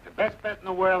 Maybe not the best bet in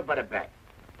the world, but a bet.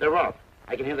 They're off.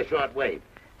 I can hear the short wave.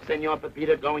 Senor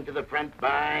Pepito going to the front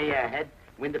by ahead.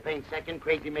 Window-pane second.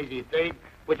 Crazy Maisie third.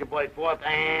 Butcher Boy fourth.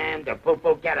 And the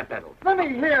Popo Caterpillar. Let me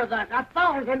hear that.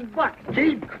 $1,000.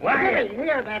 Keep quiet. Let me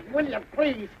hear that, will you,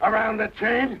 please? Around the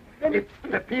turn, it's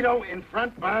Pepito in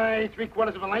front by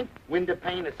 3/4 of a length.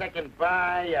 Window-pane a second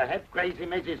by ahead. Crazy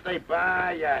Maisie third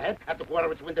by ahead. At the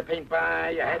quarter, it's Window-pane by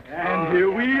ahead. And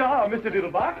here we are, Mr.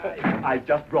 Diddlebock. I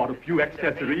just brought a few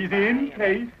accessories in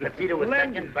case. Pepito a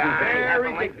second by half a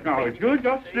length. Now, if you'll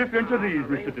just slip into these,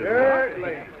 Mr.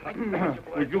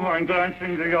 Diddlebock. Would you mind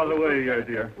glancing the other way,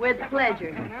 dear? With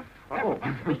pleasure. Oh.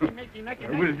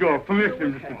 With your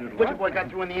permission, Mr. Diddlebock. Butcher Boy got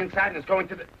through on the inside and is going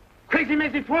to the... Crazy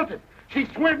Maisie faltered. She's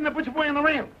swerving the Butcher Boy on the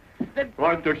rail.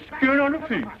 Like the skin on the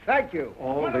feet. Thank you.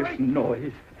 All this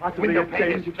noise. Possibly a Window-pane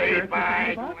change is of straight shirt, Mr.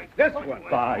 by... Diddlebock? This one.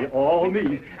 By all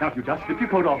means. Now, if you just slip your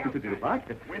coat off, Mr.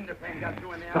 Diddlebock. Window-pane got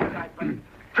through on the outside, but...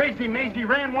 Crazy Maisie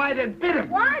ran wide and bit him.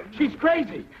 What? She's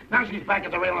crazy. Now she's back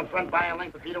at the rail in front by a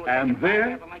length. Pepito And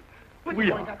there Butcher we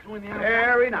Boy are. got through in the outside.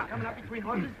 Very nice. Coming up between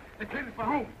horses. They're clearing for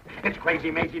home. It's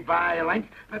Crazy Maisie by a length.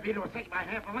 Pepito is second by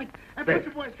half a length. And There.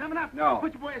 Butcher Boy's coming up. No.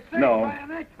 Butcher Boy is second No. by a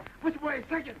length. Butcher Boy is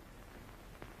second.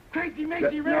 Crazy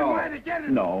Maisie ran No. wide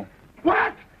again. No.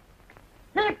 What?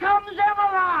 Here comes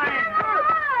Emmeline.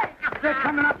 They're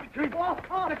coming up between...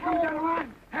 They're coming down the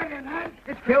line. Head and head.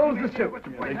 It kills the suit.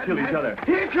 They kill each other.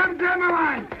 Here comes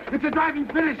Emmeline. It's a driving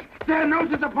finish. Their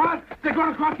noses apart. They're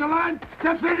going across the line.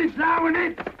 They're finished now, and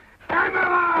it's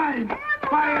Emmeline.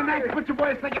 By a neck. Butcher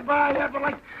Boy is second by half a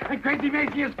length. And Crazy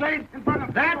Maisie is third in front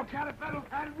of that.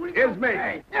 Is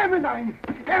me. Emmeline.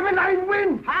 Emmeline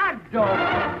wins. Hot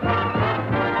dog.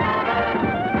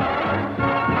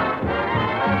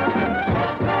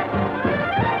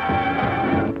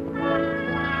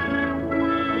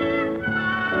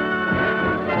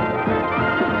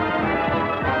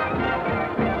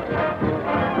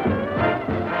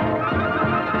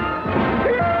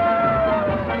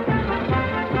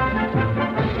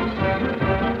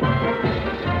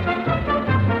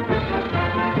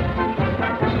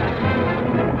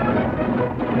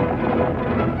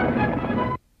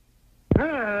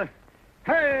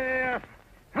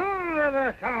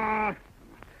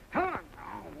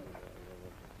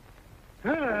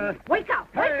 Wake up,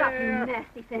 you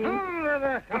nasty thing.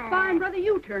 A fine brother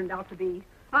you turned out to be.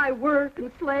 I work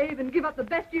and slave and give up the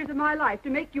best years of my life to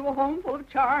make you a home full of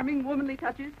charming, womanly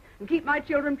touches and keep my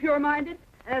children pure-minded.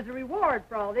 As a reward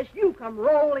for all this, you come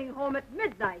rolling home at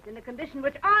midnight in a condition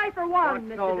which I, for one,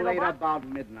 What's Mr. so late Diddlebock... about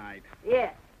midnight?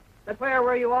 Yes, but where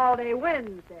were you all day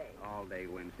Wednesday? All day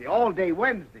Wednesday. All day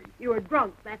Wednesday. You were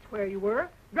drunk, that's where you were.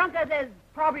 Drunk as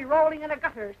probably rolling in a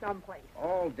gutter someplace.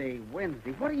 All day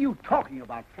Wednesday. What are you talking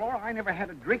about, Flora? I never had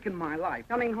a drink in my life.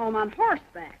 Coming home on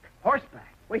horseback.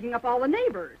 Horseback. Waking up all the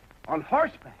neighbors. On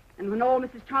horseback. And when old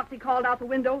Mrs. Chauncey called out the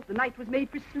window, the night was made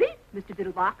for sleep, Mr.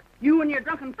 Diddlebock. You and your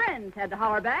drunken friends had to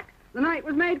holler back. The night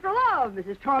was made for love,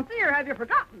 Mrs. Chauncey, or have you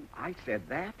forgotten? I said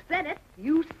that? Said it.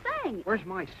 You sang it. Where's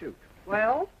my suit?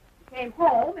 Well, you came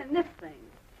home in this thing.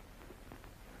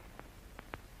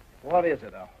 What is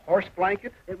it, a horse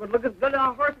blanket? It would look as good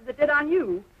on a horse as it did on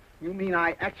you. You mean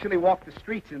I actually walked the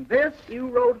streets in this? You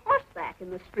rode horseback in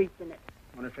the streets in it.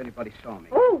 Wonder if anybody saw me.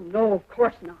 Oh, no, of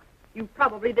course not. You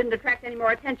probably didn't attract any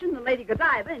more attention than Lady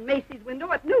Godiva in Macy's window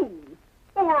at noon.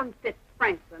 Form-fit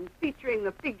Franklin, featuring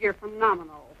the figure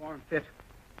phenomenal. Form-fit?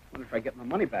 Wonder if I get my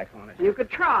money back on it. You could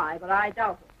try, but I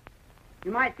doubt it.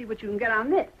 You might see what you can get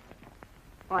on this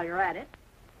while you're at it.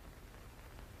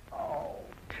 Oh,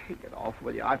 take it off,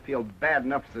 will you? I feel bad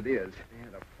enough as it is. I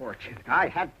had a fortune. I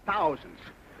had thousands.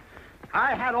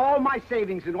 I had all my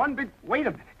savings in one big... Wait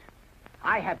a minute.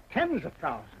 I had tens of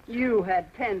thousands. You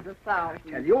had tens of thousands.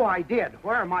 I tell you, I did.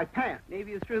 Where are my pants?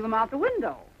 Maybe you threw them out the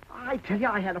window. I tell you,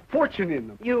 I had a fortune in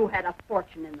them. You had a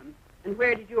fortune in them. And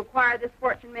where did you acquire this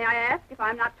fortune, may I ask, if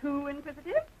I'm not too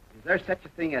inquisitive? Is there such a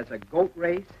thing as a goat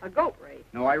race? A goat race?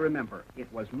 No, I remember.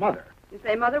 It was Mother. You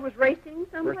say Mother was racing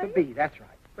someplace? Bertha B., that's right.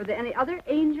 Were there any other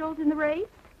angels in the race?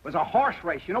 It was a horse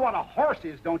race. You know what a horse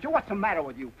is, don't you? What's the matter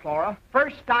with you, Flora?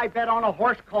 First, I bet on a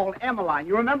horse called Emmeline.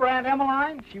 You remember Aunt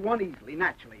Emmeline? She won easily,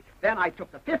 naturally. Then I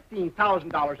took the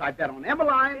 $15,000 I bet on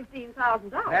Emmeline.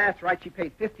 $15,000? That's right. She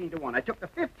paid 15 to 1. I took the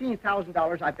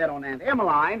 $15,000 I bet on Aunt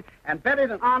Emmeline and bet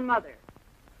it on Mother.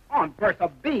 On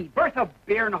Bertha B. Bertha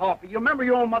Bierhofer. You remember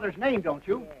your own mother's name, don't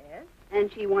you? Yes.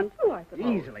 And she won too, I suppose.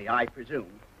 Easily, I presume.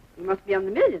 You must be on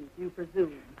the millions, you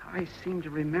presume. I seem to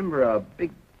remember a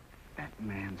big fat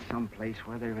man someplace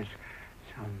where there was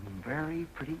some very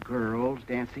pretty girls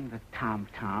dancing the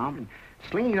tom-tom and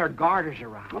slinging their garters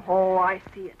around. Oh, I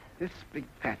see it. This big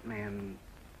fat man,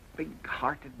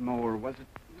 big-hearted mower, was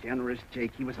a generous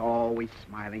Jake. He was always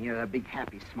smiling. He had a big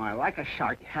happy smile, like a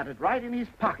shark. He had it right in his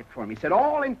pocket for me. He said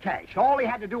all in cash. All he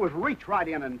had to do was reach right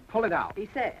in and pull it out. He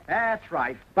said? That's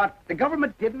right. But the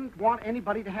government didn't want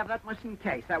anybody to have that much in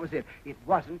cash. That was it. It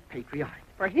wasn't patriotic.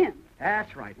 For him?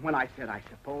 That's right. When I said, I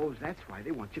suppose that's why they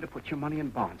want you to put your money in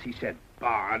bonds. He said,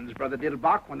 bonds, Brother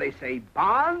Diddlebock. When they say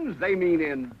bonds, they mean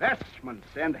investments.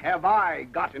 And have I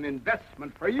got an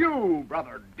investment for you,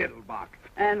 Brother Diddlebock?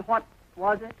 And what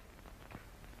was it?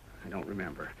 I don't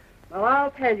remember. Well,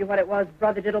 I'll tell you what it was,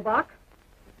 Brother Diddlebock.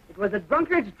 It was a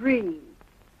drunkard's dream.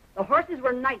 The horses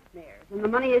were nightmares, and the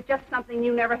money is just something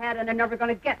you never had and are never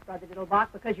going to get, Brother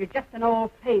Diddlebock, because you're just an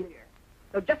old failure.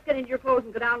 So just get into your clothes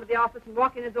and go down to the office and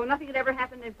walk in as though nothing had ever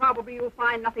happened, and probably you'll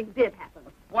find nothing did happen.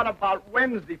 What about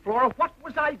Wednesday, Flora? What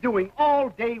was I doing all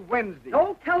day Wednesday?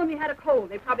 Don't tell them you had a cold.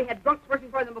 They probably had drunks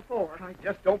working for them before. I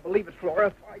just don't believe it, Flora.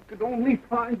 If I could only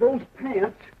find those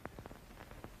pants.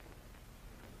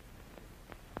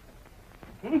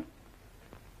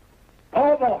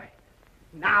 Oh, boy.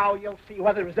 Now you'll see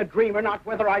whether it was a dream or not,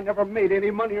 whether I never made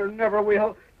any money or never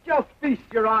will. Just feast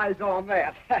your eyes on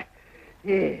that.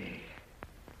 Yeah.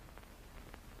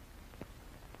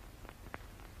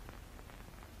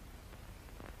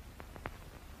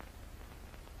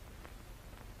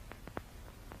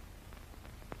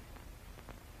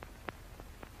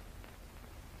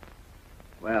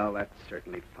 Well, that's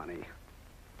certainly funny.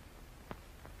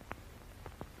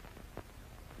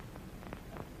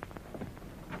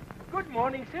 Good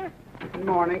morning, sir. Good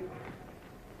morning.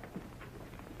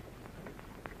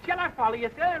 Shall I follow you,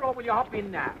 sir, or will you hop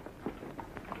in now?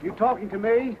 You talking to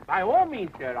me? By all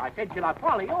means, sir. I said, shall I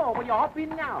follow you, or will you hop in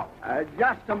now?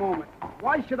 Just a moment.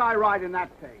 Why should I ride in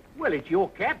that thing? Well, it's your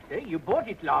cab, sir. You bought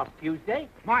it last Tuesday.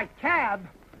 My cab?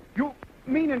 You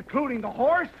mean including the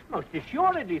horse? Most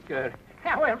assuredly, sir.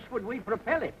 How else would we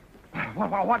propel it?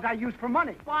 Well, what did I use for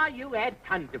money? Why, you had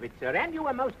tons of it, sir, and you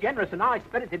were most generous and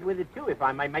high-spirited with it, too, if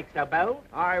I may make so bold.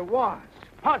 I was.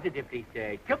 Positively,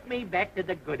 sir. It took me back to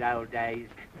the good old days.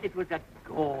 It was a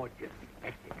gorgeous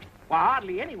spectacle. Why,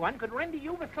 hardly anyone could render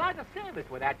you the slightest service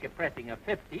without you pressing a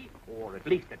 50, or at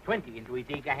least a 20 into his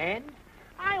eager hand.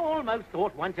 I almost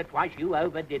thought once or twice you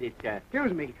overdid it, sir.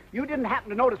 Excuse me, you didn't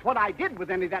happen to notice what I did with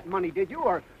any of that money, did you?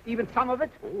 Or even some of it?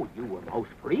 Oh, you were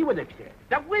most free with it, sir.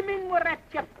 The women were at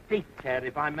your feet, sir,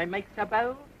 if I may make so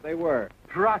bold. They were.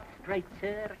 Prostrate,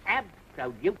 sir,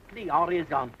 absolutely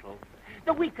horizontal.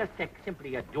 The weaker sex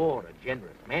simply adore a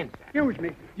generous man, sir. Excuse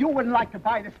me, you wouldn't like to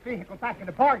buy this vehicle back in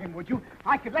a bargain, would you?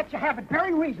 I could let you have it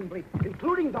very reasonably,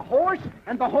 including the horse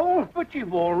and the whole... But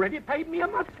you've already paid me a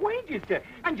month's wages, sir,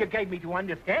 and you gave me to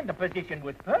understand the position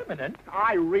was permanent.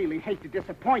 I really hate to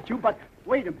disappoint you, but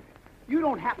wait a minute. You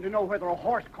don't happen to know whether a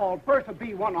horse called Bertha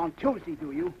B won on Tuesday,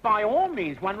 do you? By all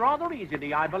means, won rather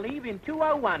easily, I believe, in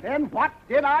 201. Then what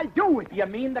did I do with it? You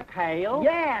mean the kale?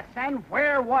 Yes, and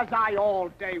where was I all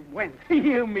day Wednesday?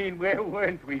 You mean where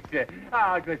weren't we, sir?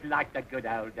 Oh, it was like the good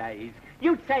old days.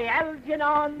 You'd say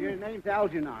Algernon. Your name's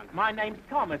Algernon. My name's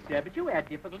Thomas, sir, but you had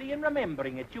difficulty in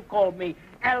remembering it. You called me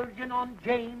Algernon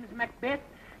James Macbeth,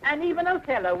 and even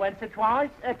Othello once or twice.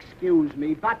 Excuse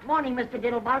me, but... Morning, Mr.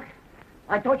 Diddlebock.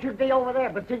 I thought you'd be over there,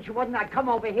 but since you wasn't, I'd come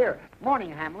over here.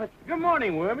 Morning, Hamlet. Good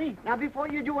morning, Wormy. Now, before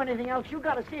you do anything else, you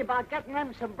got to see about getting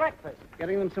them some breakfast.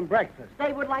 Getting them some breakfast.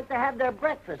 They would like to have their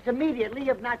breakfast immediately,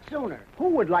 if not sooner. Who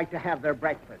would like to have their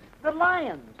breakfast? The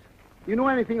lions. You know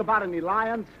anything about any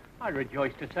lions? I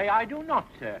rejoice to say I do not,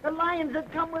 sir. The lions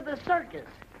that come with the circus.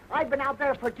 I've been out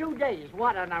there for 2 days.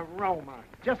 What an aroma.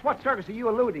 Just what circus are you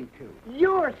alluding to?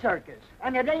 Your circus,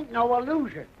 and it ain't no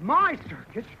illusion. My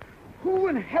circus? Who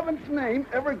in heaven's name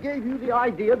ever gave you the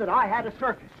idea that I had a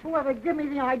circus? Whoever gave me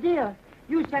the idea,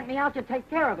 you sent me out to take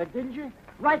care of it, didn't you?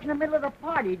 Right in the middle of the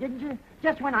party, didn't you?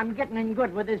 Just when I'm getting in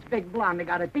good with this big blonde, I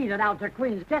got to beat it out to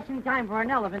Queens. Just in time for an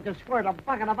elephant to squirt a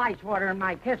bucket of ice water in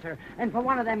my kisser, and for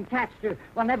one of them cats to,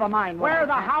 well, never mind. Where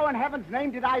the how in heaven's name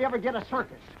did I ever get a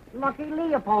circus? Lucky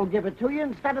Leopold give it to you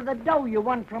instead of the dough you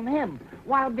won from him.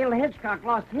 Wild Bill Hitchcock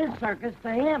lost his circus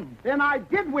to him. Then I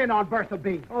did win on Bertha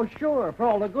B. Oh, sure, for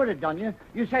all the good it done you.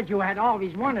 You said you had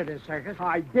always wanted a circus.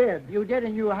 I did. You did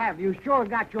and you have. You sure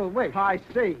got your wish. I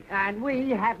see. And we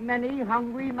have many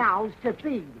hungry mouths to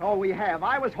feed. Oh, we have.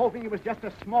 I was hoping it was just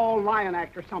a small lion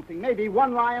act or something. Maybe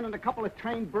one lion and a couple of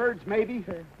trained birds, maybe.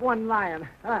 One lion.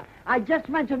 I just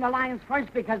mentioned the lions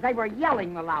first because they were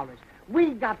yelling the loudest.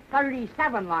 We got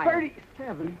 37 lions.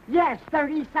 37? Yes,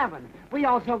 37. We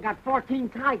also got 14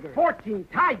 tigers. 14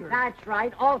 tigers? That's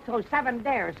right. Also 7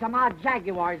 bears, some odd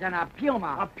jaguars, and a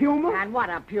puma. A puma? And what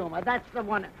a puma. That's the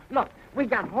one. Look, we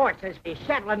got horses,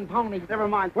 Shetland ponies. Never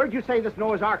mind. Where'd you say this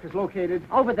Noah's Ark is located?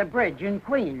 Over the bridge in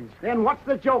Queens. Then what's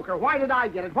the joker? Why did I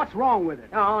get it? What's wrong with it?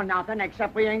 Oh, nothing,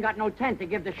 except we ain't got no tent to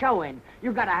give the show in.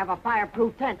 You got to have a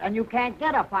fireproof tent, and you can't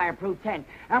get a fireproof tent.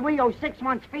 And we owe 6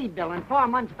 months' feed bill and 4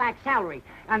 months' back salary.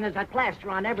 And there's a plaster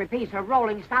on every piece of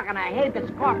rolling stock and a habeas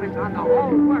corpus on the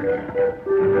whole works.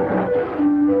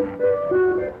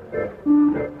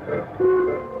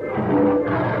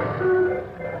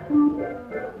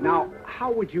 Now,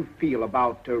 how would you feel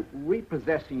about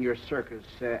repossessing your circus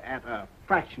at a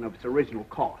fraction of its original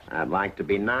cost? I'd like to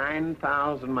be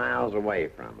 9,000 miles away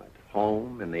from it,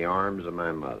 home in the arms of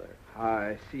my mother.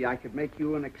 I see. I could make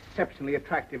you an exceptionally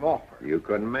attractive offer. You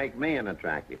couldn't make me an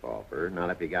attractive offer, not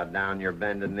if you got down your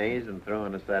bended knees and threw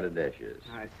in a set of dishes.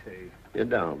 I see. You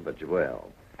don't, but you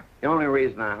will. The only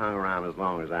reason I hung around as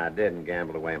long as I did and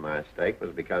gambled away my stake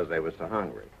was because they were so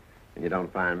hungry. And you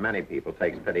don't find many people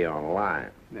takes pity on a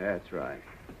lion. That's right.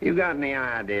 You got any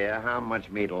idea how much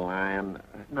meat a lion,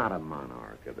 not a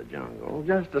monarch of the jungle,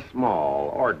 just a small,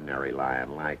 ordinary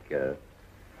lion like that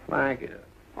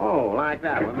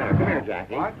one there. Come here,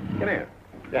 Jackie. What? Come here.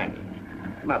 Jackie,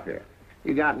 come up here.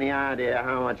 You got any idea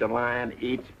how much a lion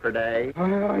eats per day?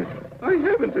 I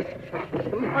haven't the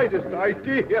slightest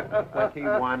idea.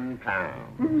 21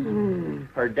 pounds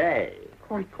per day.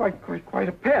 Quite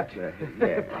a pet.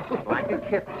 Yeah, like a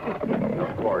kitten.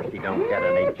 Of course, he don't get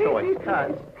any choice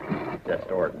cuts. Just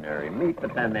ordinary meat,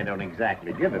 but then they don't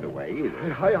exactly give it away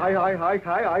either.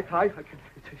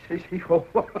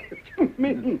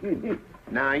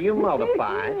 Now, you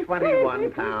multiply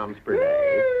 21 pounds per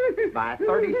day by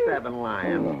 37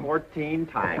 lions, 14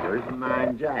 tigers, and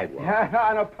 9 jaguars.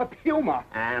 And a puma.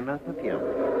 And a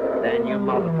puma. Then you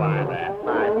multiply that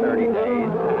by 30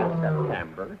 days, that's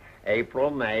September, April,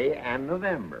 May, and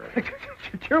November.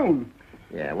 June.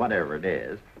 Yeah, whatever it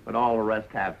is. But all the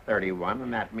rest have 31,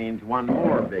 and that means one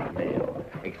more big meal.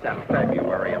 Except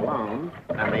February alone,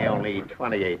 and they only eat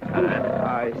 28 times.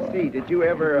 I see. Did you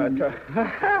ever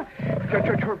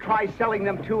try selling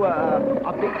them to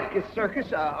a big circus,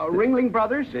 Ringling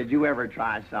Brothers? Did you ever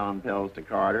try selling pills to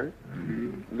Carter?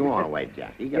 Go on away,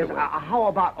 Jackie. Yes, how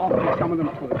about offering some of them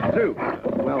to the zoo?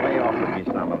 Well, they offered me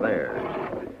some of theirs.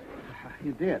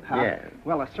 You did, huh? Yeah.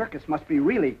 Well, a circus must be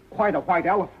really quite a white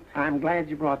elephant. I'm glad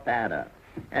you brought that up.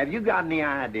 Have you got any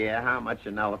idea how much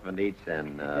an elephant eats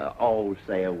in,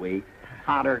 say a week?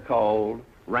 Hot or cold,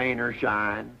 rain or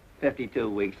shine, 52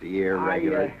 weeks a year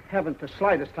regular? I haven't the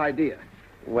slightest idea.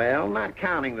 Well, not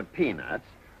counting the peanuts,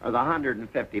 or the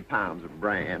 150 pounds of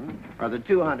bran, or the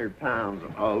 200 pounds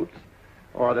of oats,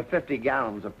 or the 50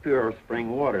 gallons of pure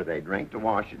spring water they drink to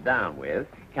wash it down with,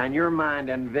 can your mind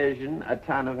envision a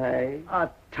ton of hay? A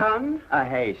ton? A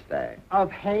haystack.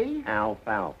 Of hay?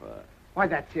 Alfalfa. Why,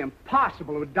 that's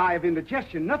impossible. It would die of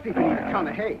indigestion. Nothing can eat a ton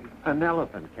of hay. An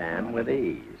elephant can with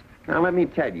ease. Now, let me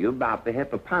tell you about the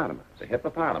hippopotamus. The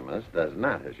hippopotamus does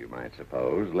not, as you might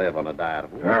suppose, live on a diet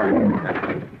of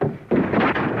water.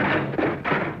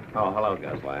 Oh, hello,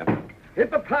 Guslav.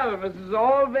 Hippopotamus is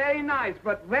all very nice,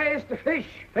 but where's the fish?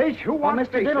 Fish? Who wants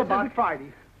Mr. fish? This Diddlebock. isn't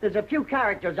Friday. There's a few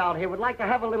characters out here would like to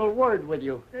have a little word with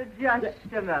you.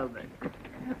 Just a moment.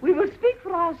 We will speak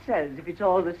for ourselves, if it's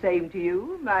all the same to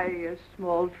you, my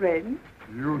small friend.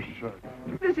 You, sir.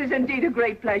 This is indeed a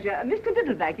great pleasure. Mr.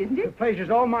 Diddleback, isn't The it? pleasure's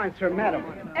all mine, sir, madam.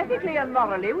 Ethically and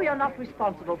morally, we are not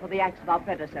responsible for the acts of our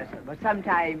predecessor, but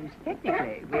sometimes,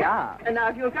 technically, we are. And now,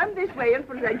 if you'll come this way and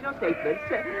present your statements,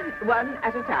 one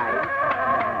at a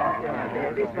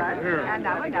time. This one, and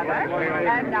now another,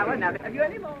 and now another. Have you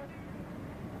any more?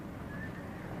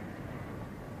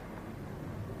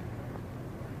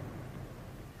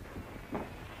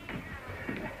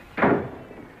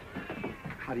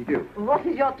 How do you do? What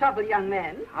is your trouble, young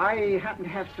man? I happen to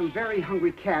have some very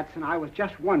hungry cats, and I was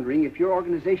just wondering if your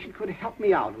organization could help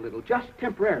me out a little, just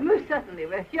temporarily. Most certainly.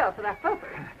 We're here for that purpose.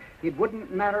 It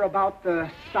wouldn't matter about the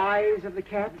size of the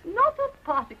cats? Not a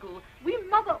particle. We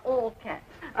mother all cats.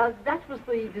 That was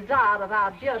the desire of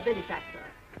our dear benefactor.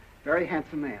 Very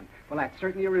handsome man. Well, that's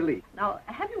certainly a relief. Now,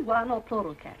 have you one or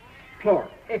plural cats?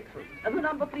 Plural. Excellent. And the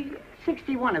number, please?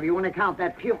 61, if you want to count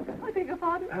that pew. I beg your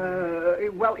pardon?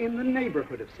 Well, in the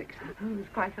neighborhood of 60. It's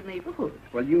quite a neighborhood.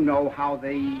 Well, you know how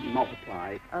they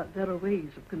multiply. There are ways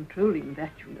of controlling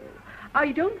that, you know.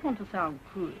 I don't want to sound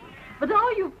cruel, but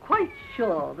are you quite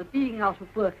sure that being out of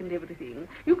work and everything,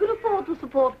 you can afford to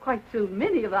support quite so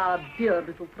many of our dear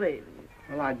little friends?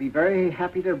 Well, I'd be very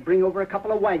happy to bring over a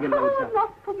couple of wagon loads.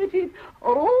 Not permitted,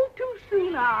 or all too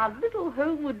soon our little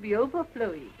home would be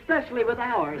overflowing. Especially with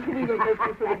ours. We will go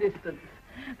through from a distance.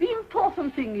 The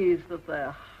important thing is that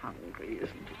they're hungry, isn't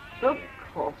it? Of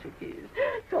course it is.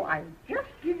 So I'll just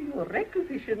give you a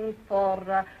requisition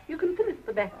for, you can fill it at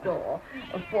the back door,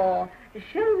 for,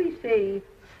 shall we say,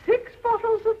 6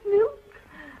 bottles of milk?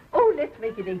 Oh, let's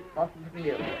make it 8 bottles of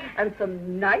milk. And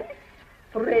some nice,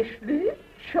 freshly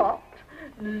chopped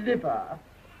liver.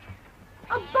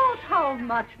 About how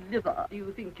much liver do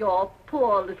you think your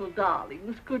poor little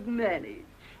darlings could manage?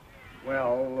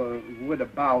 Well, would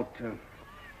about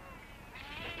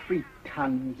 3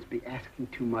 tons be asking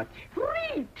too much?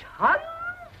 3 tons?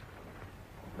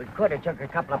 We could have took a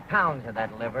couple of pounds of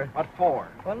that liver. What for?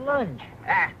 For lunch.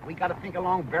 We got to think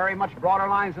along very much broader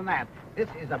lines than that. This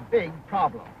is a big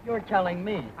problem. You're telling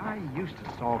me. I used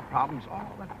to solve problems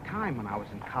all the time when I was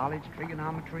in college.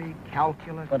 Trigonometry,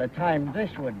 calculus. What a time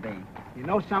this would be. You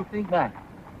know something? What?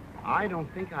 I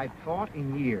don't think I've thought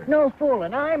in years. No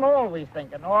fooling. I'm always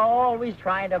thinking, always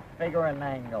trying to figure an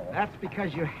angle. That's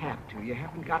because you have to. You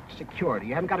haven't got security.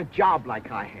 You haven't got a job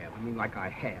like I have. Like I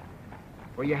have.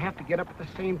 Where you have to get up at the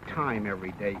same time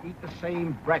every day, eat the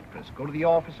same breakfast, go to the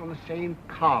office on the same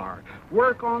car,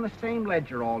 work on the same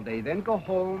ledger all day, then go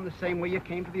home the same way you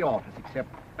came to the office,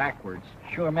 except backwards.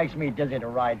 Sure makes me dizzy to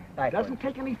ride backwards. It doesn't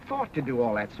take any thought to do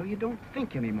all that, so you don't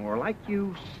think anymore, like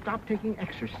you stop taking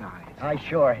exercise. I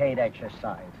sure hate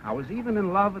exercise. I was even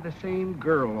in love with the same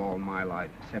girl all my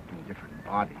life, except in different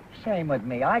bodies. Same with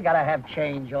me. I gotta have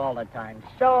change all the time.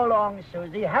 So long,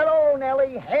 Susie. Hello,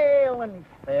 Nellie. Hail and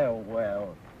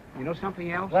farewell. You know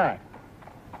something else? What?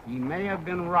 He may have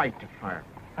been right to fire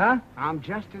me. Huh? I'm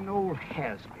just an old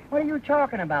has-been. What are you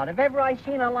talking about? If ever I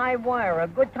seen a live wire, a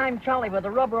good-time Charlie with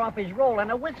a rubber off his roll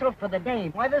and a whistle for the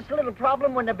dame, why, this little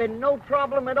problem wouldn't have been no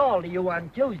problem at all to you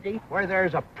on Tuesday. Where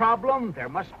there's a problem, there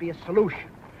must be a solution.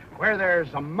 Where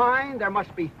there's a mind, there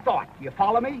must be thought. You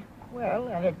follow me? Well,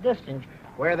 at a distance.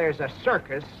 Where there's a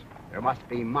circus, there must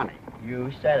be money.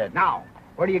 You said it. Now,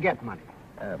 where do you get money?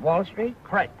 Wall Street?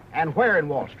 Correct. And where in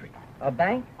Wall Street? A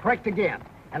bank? Correct again.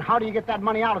 And how do you get that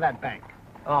money out of that bank?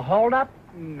 A hold-up?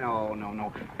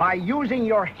 No. By using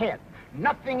your head.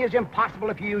 Nothing is impossible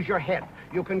if you use your head.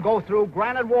 You can go through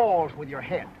granite walls with your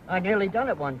head. I nearly done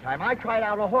it one time. I tried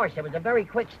out a horse. It was a very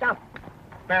quick stop.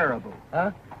 Baraboo.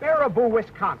 Huh? Baraboo,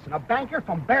 Wisconsin. A banker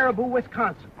from Baraboo,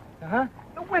 Wisconsin. Uh-huh.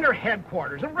 The winter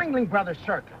headquarters of Ringling Brothers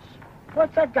Circus.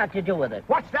 What's that got to do with it?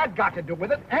 What's that got to do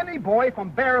with it? Any boy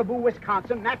from Baraboo,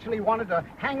 Wisconsin naturally wanted to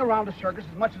hang around a circus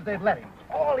as much as they'd let him.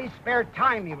 All his spare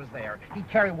time he was there. He'd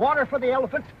carry water for the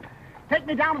elephants, take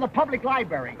me down to the public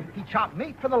library. He chopped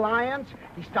meat for the lions.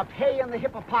 He stuffed hay in the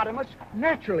hippopotamus.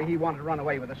 Naturally, he wanted to run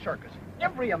away with the circus.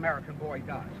 Every American boy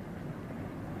does.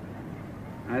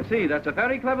 I see. That's a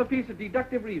very clever piece of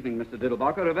deductive reasoning, Mr.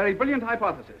 Diddlebock, a very brilliant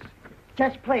hypothesis.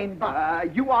 Just plain buck.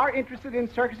 You are interested in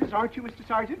circuses, aren't you, Mr.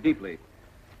 Sergeant? Deeply.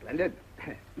 Splendid.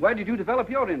 Where did you develop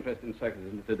your interest in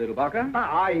circuses, Mr. Diddlebacher?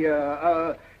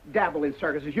 I dabble in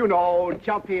circuses. You know,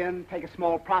 jump in, take a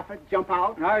small profit, jump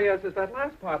out. Ah, yes, it's that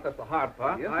last part that's the hard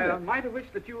part. Yes, I yes. might have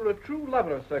wished that you were a true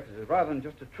lover of circuses rather than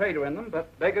just a trader in them,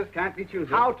 but beggars can't be choosers.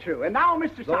 How true. And now,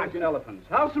 Mr. Those Sergeant. elephants.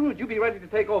 How soon would you be ready to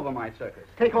take over my circus?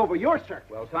 Take over your circus?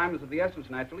 Well, time is of the essence,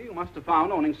 naturally. You must have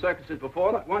found, owning circuses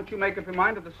before, that once you make up your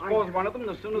mind to dispose of one of them,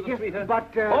 the sooner the Yes, sweeter. but,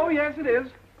 Oh, yes, it is.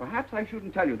 Perhaps I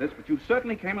shouldn't tell you this, but you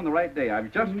certainly came on the right day.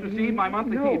 I've just received my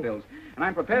monthly fee bills, and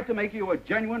I'm prepared to make you a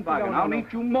genuine bargain. I'll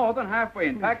meet you more than halfway.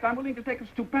 In fact, I'm willing to take a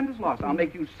stupendous loss. I'll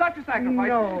make you such a sacrifice.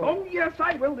 No. Oh, yes,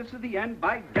 I will. This is the end.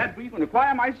 By gad, we can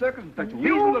acquire my circus in such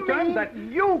reasonable terms that...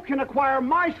 You can acquire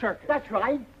my circus. That's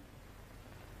right.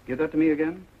 Give that to me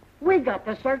again. We got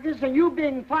the circus, and you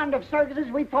being fond of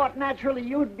circuses, we thought naturally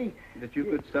you'd be... That you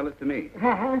could sell it to me.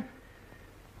 Uh-huh.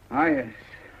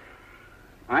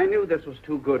 I knew this was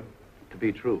too good to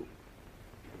be true.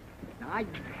 I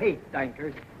hate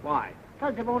bankers. Why?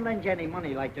 Because they won't lend you any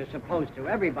money like they're supposed to.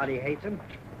 Everybody hates them.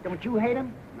 Don't you hate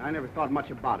them? I never thought much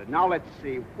about it. Now, let's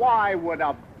see. Why would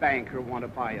a banker want to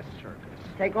buy a circus?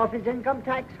 Take off his income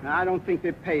tax? I don't think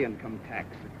they pay income tax.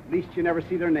 At least you never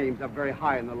see their names up very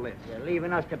high on the list. They're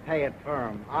leaving us to pay it for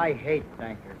 'em. I hate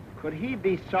bankers. Could he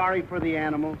be sorry for the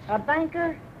animals? A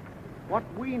banker? What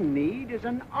we need is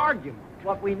an argument.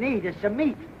 What we need is some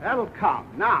meat. That'll come.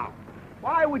 Now,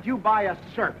 why would you buy a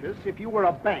circus if you were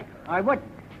a banker? I wouldn't.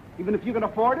 Even if you can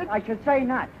afford it? I should say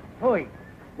not. Hui.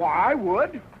 Why, I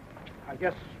would. I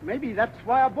guess maybe that's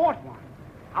why I bought one.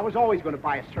 I was always going to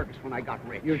buy a circus when I got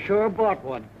rich. You sure bought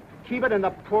one. Keep it in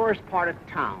the poorest part of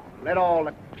town. Let all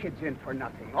the kids in for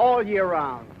nothing, all year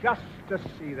round, just to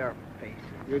see their faces.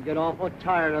 You'd get awful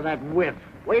tired of that whiff.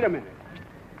 Wait a minute.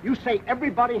 You say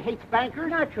everybody hates bankers?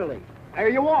 Naturally. There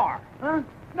you are. Huh?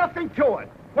 Nothing to it.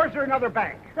 Where's there another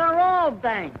bank? They're all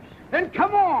banks. Then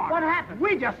come on. What happened?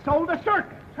 We just sold a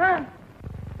circus. Huh?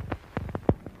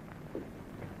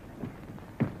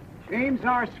 James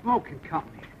R. Smoking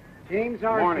Company. James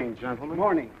R. Morning, gentlemen.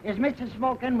 Morning. Is Mr.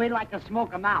 Smoking? We'd like to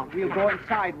smoke him out. We'll go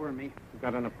inside, Wormy. You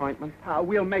got an appointment?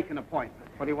 We'll make an appointment.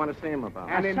 What do you want to see him about?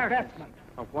 An A circus. investment.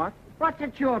 Of what? What's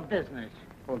it your business?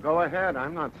 Well, go ahead.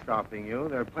 I'm not stopping you.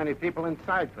 There are plenty of people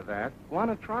inside for that.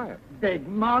 Want to try it? Big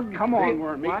mug. Come on,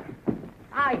 Wormy. What?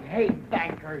 I hate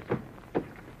bankers.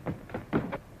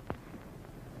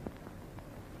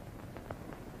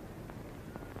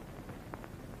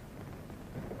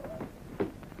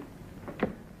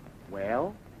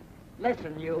 Well,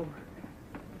 Listen, you.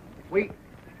 we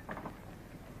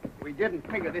didn't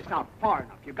figure this out far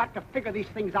enough. You've got to figure these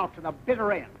things out to the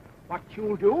bitter end. What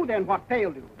you'll do, then what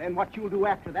they'll do. Then what you'll do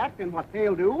after that, then what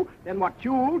they'll do, then what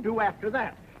you'll do after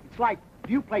that. It's like,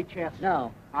 do you play chess?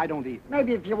 No. I don't either.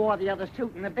 Maybe if you wore the other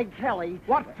suit and the big Kelly.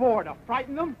 What for, to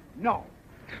frighten them? No.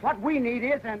 What we need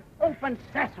is an open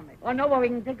sesame. I know where we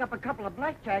can pick up a couple of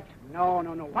blackjacks. No.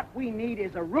 What we need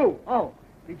is a rule. Oh,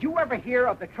 Did you ever hear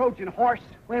of the Trojan horse?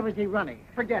 where was he running?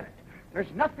 Forget it.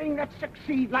 There's nothing that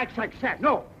succeeds like success.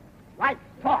 No. Like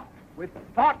thought. With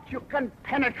thought, you can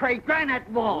penetrate Granite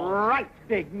wall. Right,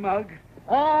 big mug.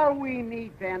 All we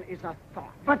need, then, is a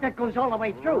thought. But that goes all the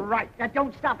way through. Right. That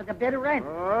don't stop at the bitter end.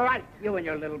 Right. You and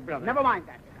your little brother. Never mind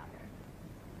that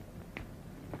stuff.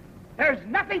 There's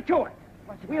nothing to it.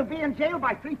 We'll be in jail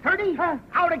by 3:30. Huh?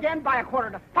 Out again by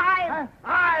 4:45. Huh?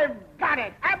 I've got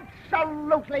it.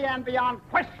 Absolutely and beyond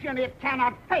question, it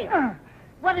cannot fail.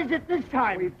 What is it this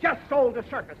time? We've just sold the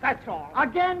circus, that's all.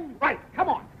 Again? Right, come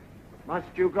on. Must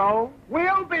you go?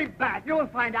 We'll be back. You'll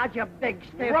find out, you big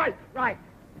stiff. Right.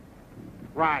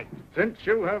 Right. Since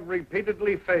you have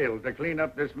repeatedly failed to clean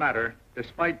up this matter,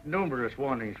 despite numerous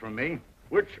warnings from me,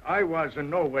 which I was in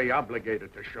no way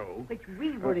obligated to show, Which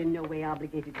we were in no way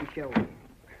obligated to show.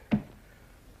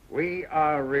 we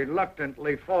are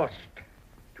reluctantly forced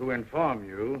to inform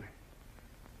you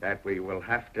that we will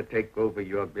have to take over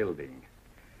your building.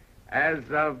 As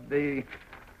of the...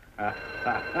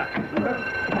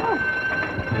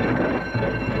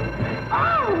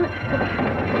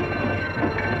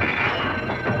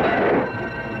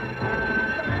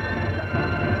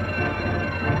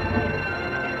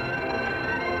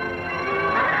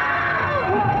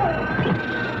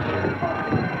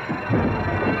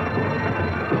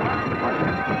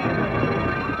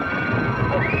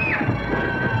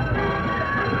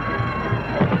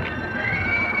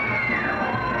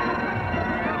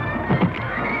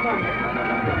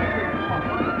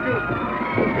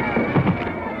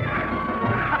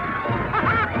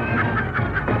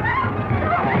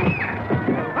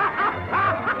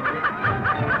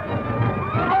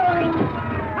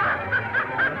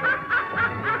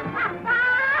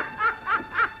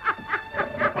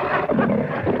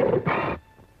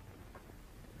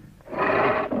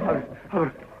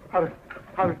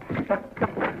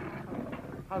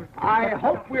 I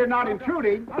hope we're not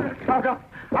intruding.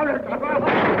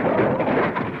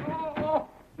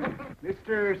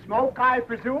 Mr. Smoke, I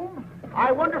presume?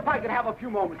 I wonder if I could have a few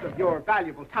moments of your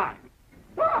valuable time.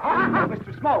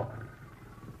 Mr. Smoke.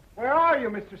 Where are you,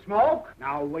 Mr. Smoke?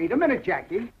 Now, wait a minute,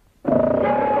 Jackie.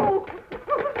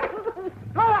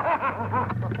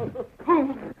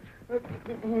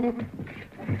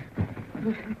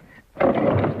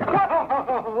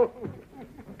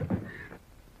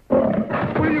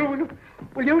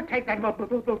 Will you take that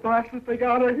blasted thing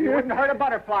out of here? You wouldn't hurt a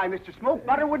butterfly, Mr. Smoke.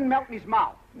 Butter wouldn't melt in his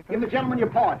mouth. Give the gentleman your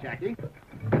paw, Jackie.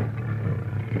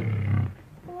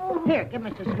 Here, give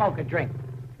Mr. Smoke a drink.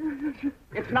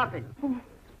 It's nothing.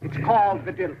 It's called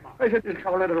the Diddlebock.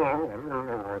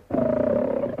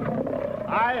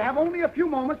 I have only a few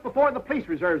moments before the police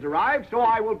reserves arrive, so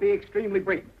I will be extremely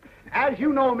brief. As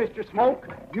you know, Mr. Smoke,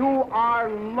 you are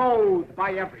loathed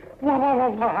by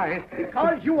everyone. Why?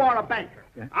 Because you are a banker.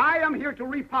 Yeah. I am here to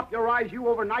repopularize you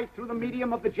overnight through the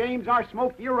medium of the James R.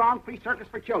 Smoke year-round free circus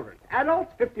for children.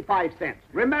 Adults, 55 cents.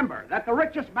 Remember that the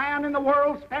richest man in the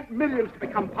world spent millions to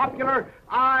become popular.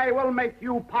 I will make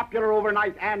you popular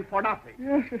overnight and for nothing.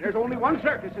 Yes. There's only one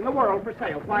circus in the world for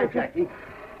sale. Why, Jackie?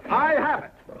 I have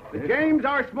it. The James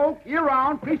R. Smoke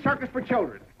year-round free circus for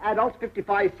children. Adults,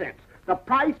 55 cents. The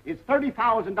price is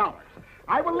 $30,000.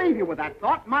 I will leave you with that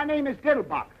thought. My name is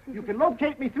Diddlebock. You can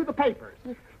locate me through the papers.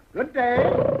 Good day.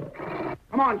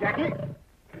 Come on, Jackie.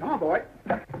 Come on, boy.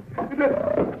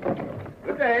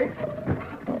 Good day.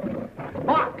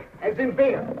 Bock, as in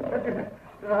beer.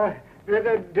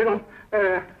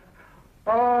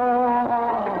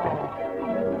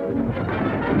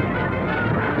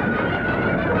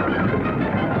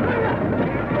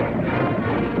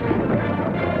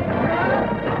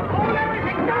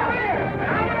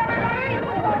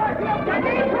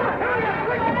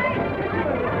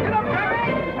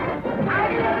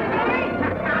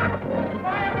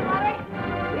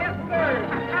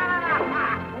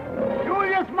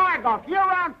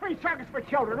 Year-round free circus for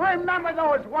children. Remember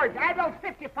those words. Adults,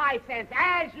 55 cents.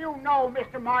 As you know,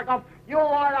 Mr. Margoff, you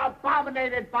are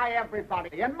abominated by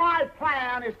everybody. And my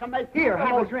plan is to make Here,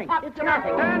 have a drink. It's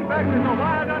nothing. Stand back, Mr.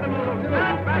 Wild Animal.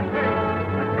 Stand back,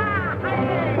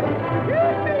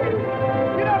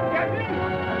 You don't get me.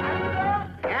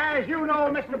 As you know,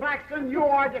 Mr. Blackson, you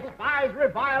are despised,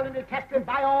 reviled, and detested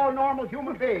by all normal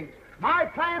human beings. My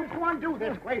plan is to undo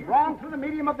this great wrong through the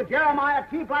medium of the Jeremiah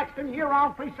T. Blackston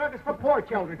year-round free service for poor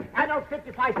children. Adults,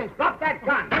 55 cents. Drop that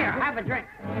gun. Here, have a drink.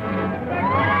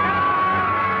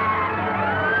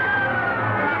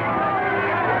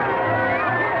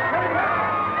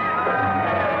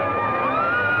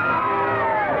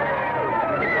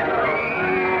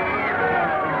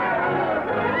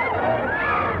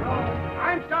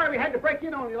 Break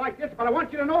in on you like this, but I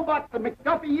want you to know about the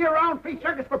McDuffie year-round free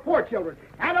circus for poor children.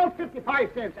 Adults, 55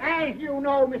 cents. As you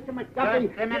know, Mr. McDuffie...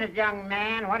 Just a minute, young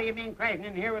man. What do you mean crashing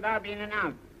in here without being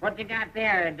announced? What you got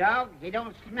there, a dog? He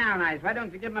don't smell nice. Why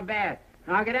don't you give him a bath?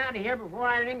 Now get out of here before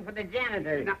I ring for the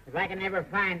janitor. No. If I can never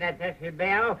find that pesky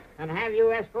bell, and have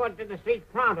you escorted to the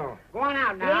street pronto. Go on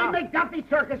out now. The McDuffie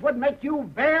circus would make you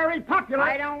very popular.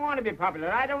 I don't want to be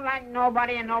popular. I don't like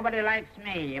nobody, and nobody likes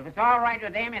me. If it's all right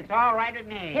with them, it's all right with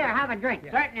me. Here, have a drink.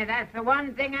 Certainly, that's the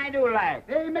one thing I do like.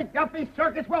 The McDuffie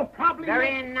circus will probably...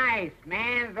 Very nice.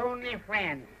 Man's only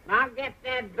friend. Now get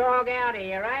that dog out of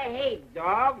here. I hate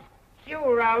dogs. Shoe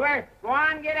roller. Go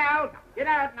on, get out. Get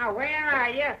out. Now, where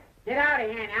are you? Get out of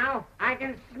here now. I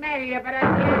can smell you, but I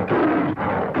can't...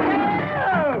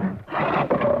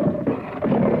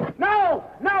 No!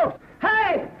 No!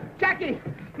 Hey! Jackie!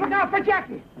 Look out for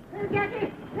Jackie! Here,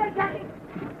 Jackie! Here, Jackie!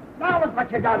 Now look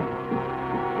what you done!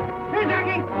 Here,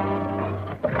 Jackie!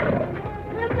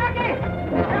 Here, Jackie!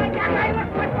 Here, Jackie!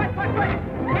 Look!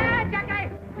 Here, Jackie!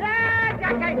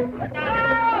 Here, Jackie! No!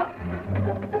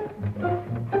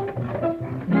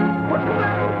 What's the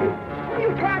matter? What are you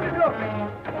trying to do?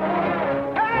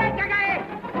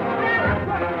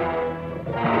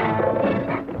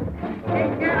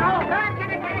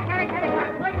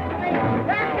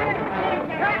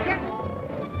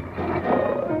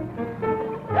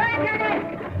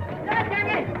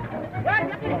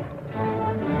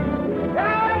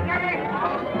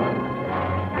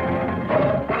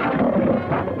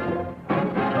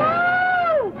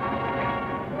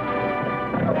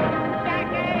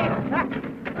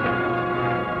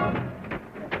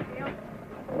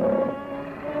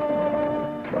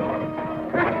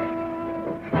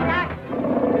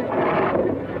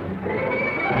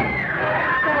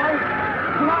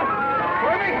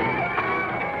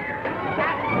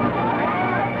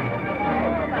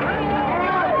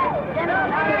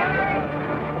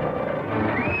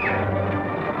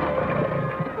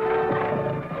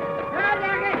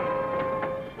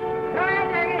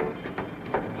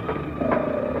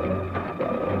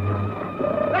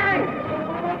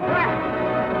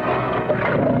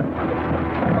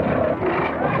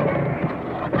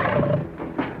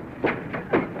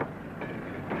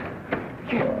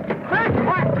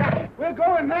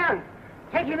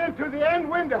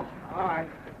 All right.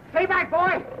 Stay back,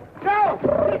 boy. No!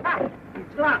 Stay back.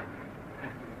 It's locked.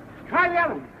 Try the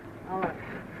other one. All right.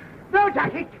 No,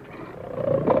 Jackie.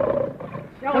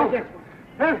 Show me this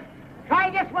one. Try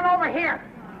this one over here.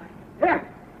 Here.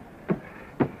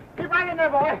 Keep right in there,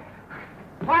 boy.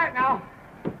 Quiet now.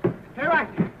 Stay right.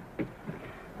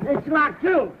 It's locked,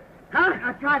 too. Huh?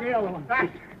 Now try the other one.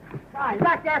 Right. Try.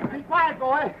 Back there. Be quiet,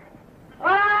 boy.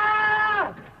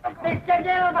 Ah! Mr.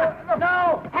 Diddlebock.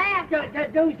 No. Hand. Do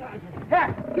something.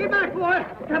 Here. Keep back, boy.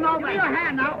 Come over. Give me your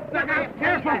hand now. Look out.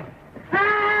 Careful.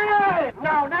 Hey!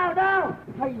 No.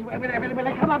 Please, wait.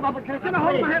 Come on, Bubba. Come on,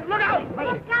 hold my head. Look out.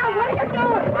 Look out. What are you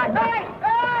doing? Hey!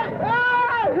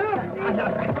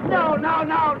 No.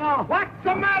 What's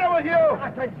the matter with you?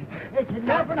 It's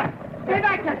enough. Stay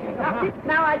back there.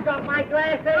 Now I got my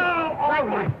glasses. Oh, all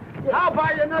right. I'll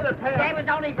buy you another pair. They was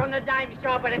only from the dime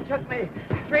store, but it took me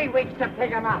 3 weeks to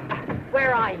pick them up.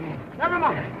 Where are you? Never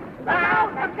mind. Look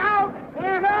out!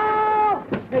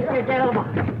 Mr. Diddlebock.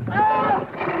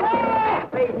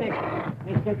 Please,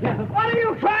 Mr. Diddlebock. What are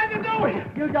you trying to do?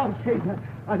 You don't see the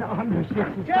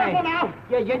undershirt. Careful now.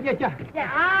 Yeah.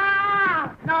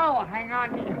 Ah! No, hang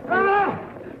on. No,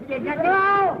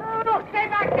 stay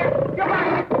back there. Come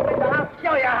on. I'll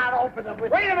show you how to open them.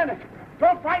 Wait a minute.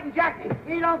 Don't frighten Jackie.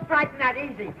 He don't frighten that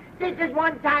easy. This is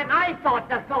one time I thought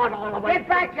the thought all the way. Get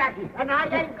back, Jackie. And I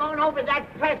ain't going over that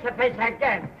precipice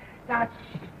again. Now,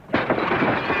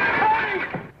 hey!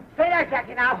 Stay there,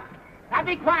 Jackie, now. Now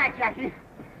be quiet, Jackie.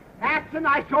 That's a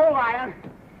nice old iron.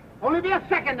 Only be a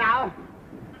second now.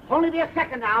 Be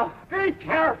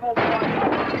careful, boy.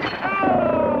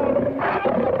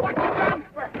 Oh! What's wrong?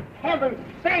 For heaven's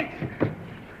sakes!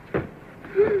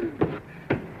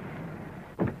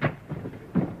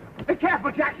 Be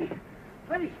careful, Jackie.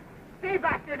 Please, stay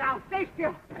back there now. Stay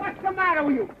still. What's the matter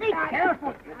with you? Be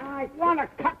careful. I want to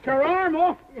cut your arm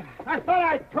off. I thought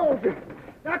I told you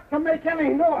not to make any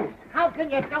noise. How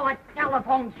can you throw a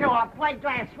telephone through a plate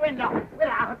glass window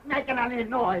without making any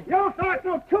noise? You thought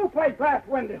through 2 plate glass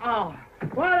windows. Oh,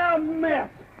 what a mess.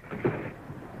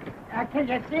 Can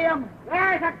you see him?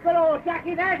 There's a good old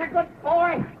Jackie. There's a good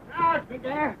boy. Oh, see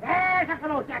there. There's a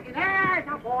good old Jackie. There's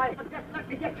a boy. Just let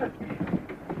me get you.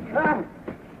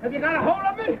 Have you got a hold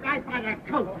of me? Right by that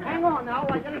coat. Hang on now,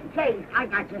 I got a chain. I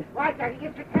got you. Right, Jackie,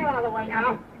 get your tail out of the way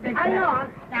now. Hang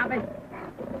on. Now, miss.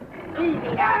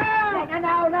 Easy now.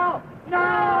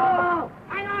 No!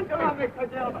 Hang on to him, Mr.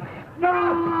 Diddlebock.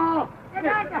 No! Get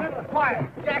back there. Quiet.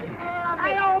 Jackie.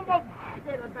 I almost...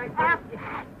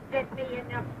 Get me in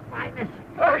the finest.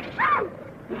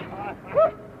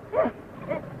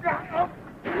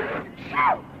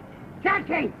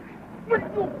 Jackie!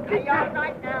 Are you all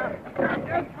right now?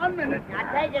 Just 1 minute.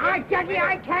 Now take it. All right, Jackie,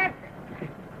 I can't.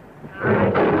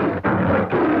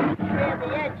 Clear the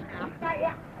edge now.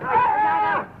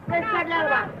 Mr.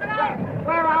 Diddlebock.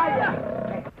 Where are you?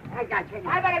 I got you.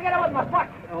 I better get it with my foot.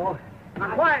 Oh.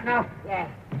 Now, quiet now. Yeah.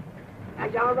 Are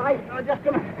you all right? Oh, just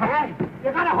a minute.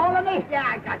 You got a hold of me? Yeah,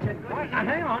 I got you. Good. Now,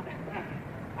 hang on.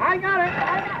 I got it.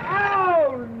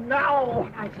 Oh, no.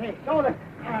 I see. Show the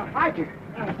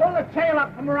tail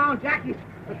up from around Jackie's,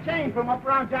 the chain from up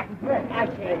around Jackie's wrist. I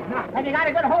see. Now, and you got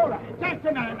a good hold of it. Just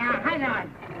a minute now. Hang on.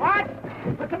 What?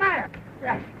 What's the matter?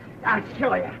 I'll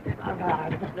show you.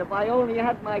 If I only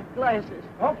had my glasses.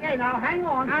 Okay, now, hang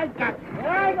on. I got you. There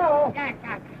I go. Yeah,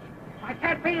 got you. I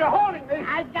can't feel you holding me.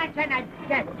 I got you in a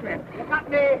death grip. You got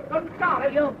me good and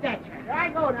solid. You betcha. There I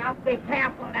go now. Be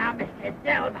careful now, Mr.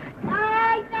 Diddlebock.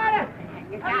 I got it.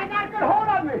 You got a good hold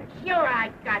on me. Sure, I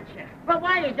got you. But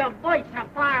why is your voice so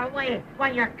far away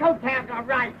when your coattails are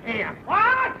right here?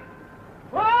 What?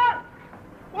 What?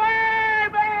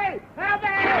 Wormy! Help me!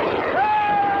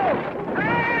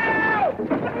 Help!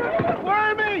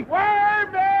 Wormy!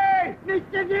 Wormy!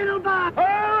 Mr. Diddlebock!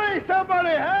 Hurry,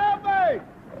 somebody, help me!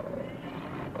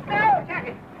 No,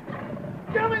 Jackie!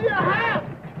 Give me your hand!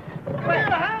 Give me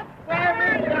your hand!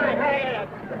 Where is your hand?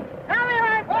 Hurry,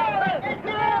 Mr.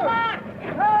 Diddlebock!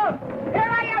 Oh, here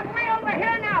I am, way over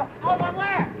here now. Over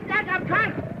where? That's a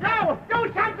cut. No, do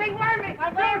something, Wormy.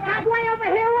 Way over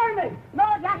here, Wormy. No,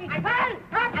 Jackie. Hey!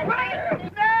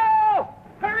 No!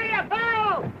 Hurry up,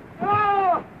 no!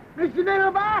 Oh! Mr.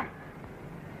 Diddlebock!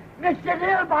 Mr.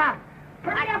 Diddlebock!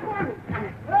 Hurry up, Wormy!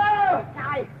 Oh!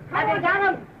 Have you got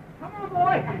him? Come on,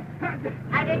 boy.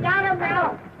 Have you got him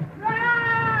now?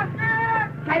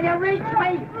 Can you reach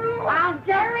me? I'll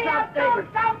get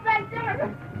something.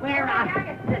 Where are you?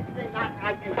 This thing,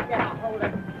 I can get a hold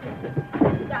of it.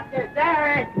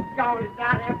 There it goes.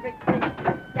 Not everything.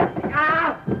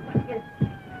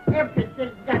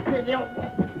 Everything gets in the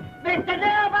Mr.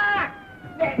 Diddlebock!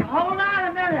 Hold on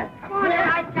a minute. Come on, here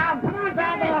I come. Come on,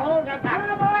 grab a hold of that.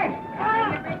 Come on, boy.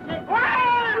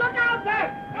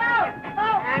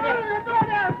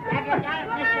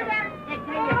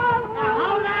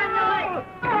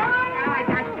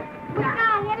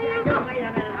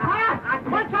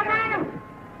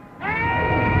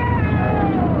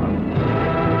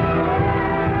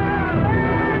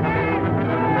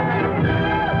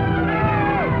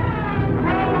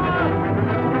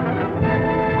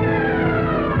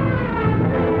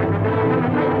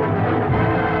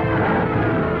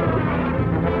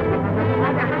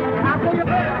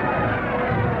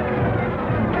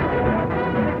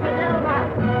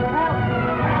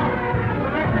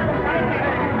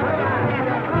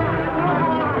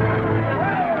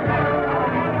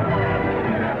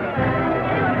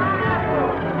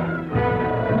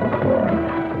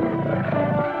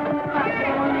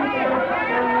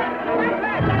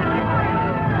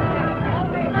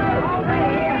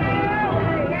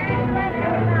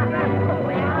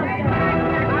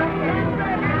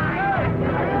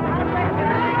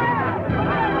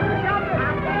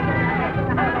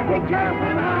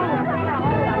 careful now.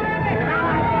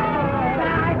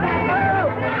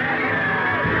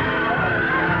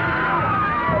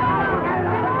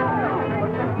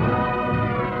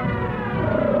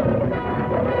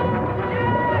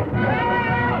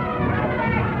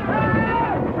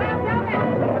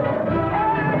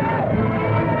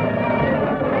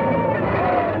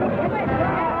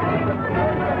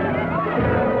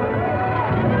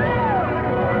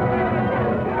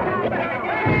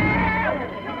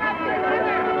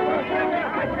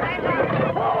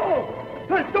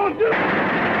 Don't do it!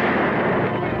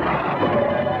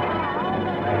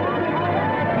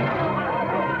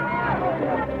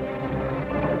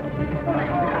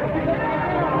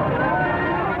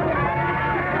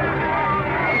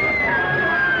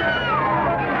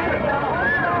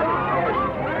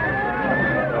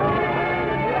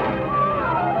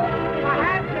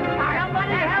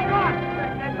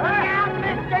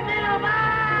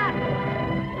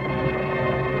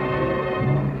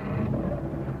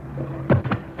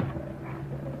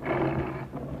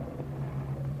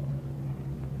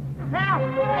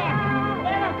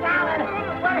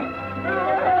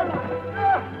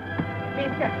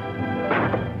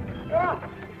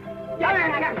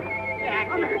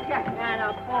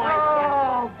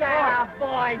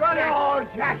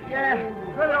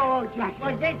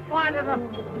 Was it part of the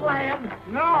plan?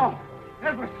 No,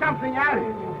 that was something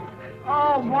else.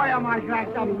 Oh, boy, am I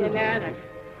glad something else.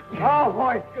 Oh,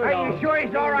 boy, are you sure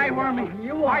he's all right, Wormy? Are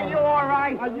you all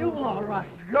right? Are you all right?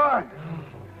 Good.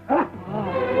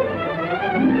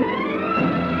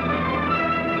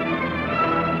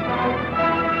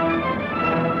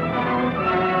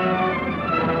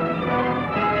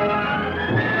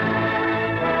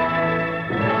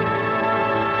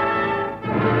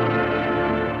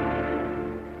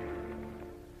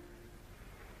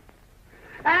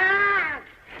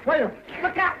 Wait a minute.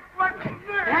 Look out!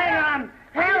 Hang on!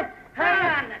 Help!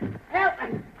 Hang on! Help!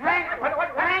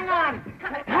 Hang on!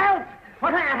 Help!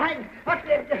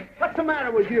 What's the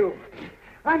matter with you?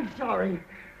 I'm sorry.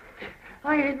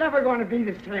 I ain't never going to be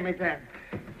the same again.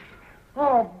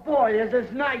 Oh, boy, is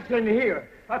this nice in here.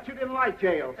 Thought you didn't like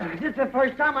jails. This is the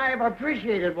first time I ever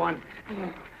appreciated one.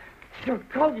 So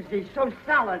cozy, so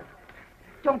solid.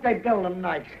 Don't they build them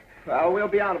nice? Well, we'll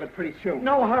be out of it pretty soon.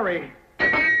 No hurry.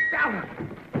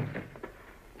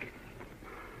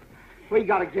 We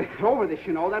gotta get over this,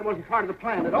 you know. That wasn't part of the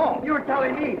plan at all. You're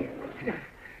telling me.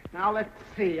 Now, let's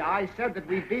see. I said that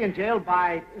we'd be in jail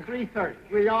by 3:30.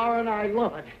 We are, and I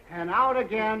love it. And out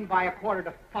again by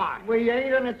 4:45. We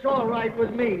ain't, and it's all right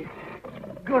with me.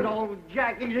 Good old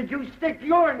Jackie, did you stick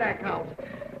your neck out?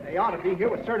 They ought to be here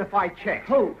with certified checks.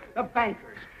 Who? The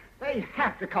bankers. They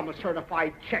have to come with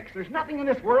certified checks. There's nothing in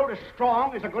this world as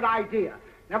strong as a good idea.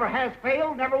 Never has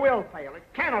failed, never will fail. It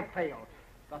cannot fail.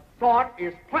 The thought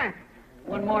is planted.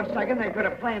 One more second, they could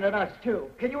have planted us, too.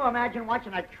 Can you imagine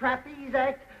watching a trapeze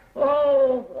act?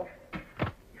 Oh!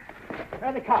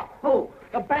 There they come. Who?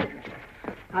 The bankers.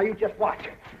 Now, you just watch.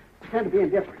 Pretend to be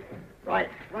indifferent. Right.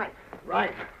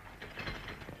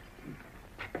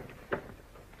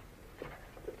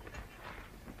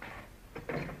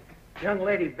 Young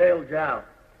lady bailed you out.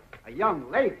 A young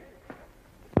lady.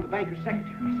 One of the banker's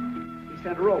secretaries. He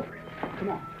sent her over. Come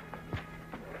on.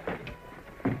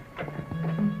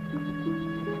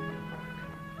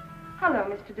 Hello,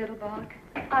 Mr. Diddlebock.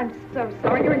 I'm so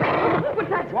sorry. You're in trouble. What's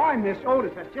that? Why, Miss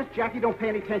Otis? That's just Jackie. Don't pay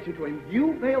any attention to him.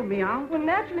 You bailed me out? Well,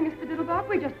 naturally, Mr. Diddlebock.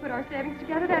 We just put our savings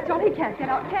together. That's all. He can't get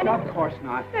out, can he? Of course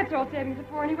not. That's all savings are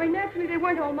for anyway. Naturally, they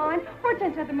weren't all mine.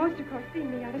 Hortense had the most, of course, being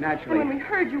the others. Naturally. And when we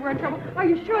heard you were in trouble, are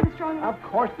you sure the strong... Of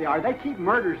course they are. They keep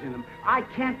murders in them. I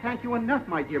can't thank you enough,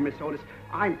 my dear Miss Otis.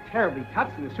 I'm terribly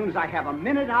touched, and as soon as I have a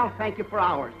minute, I'll thank you for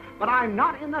hours. But I'm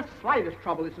not in the slightest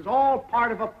trouble. This is all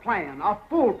part of a plan, a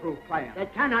foolproof plan.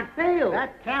 That cannot fail.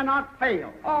 That cannot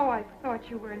fail. Oh, I thought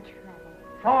you were in trouble.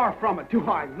 Far from it. Do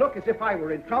I look as if I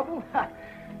were in trouble?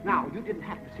 Now, you didn't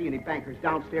happen to see any bankers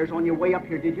downstairs on your way up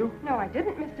here, did you? No, I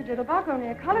didn't, Mr. Diddlebock. Only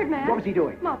a colored man. What was he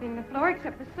doing? Mopping the floor,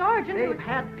 except the sergeant. They've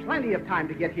had plenty of time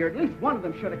to get here. At least one of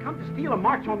them should have come to steal a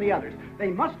march on the others. They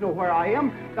must know where I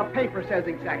am. The paper says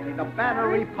exactly. The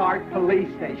Battery Park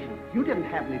Police Station. You didn't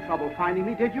have any trouble finding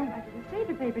me, did you? I didn't see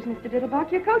the papers, Mr.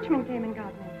 Diddlebock. Your coachman came and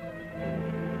got me.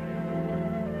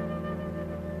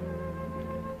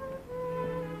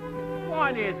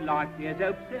 Why, there's life, there's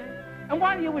hope, sir. And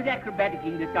while you was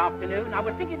acrobaticking this afternoon, I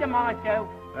was thinking to myself...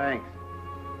 Thanks.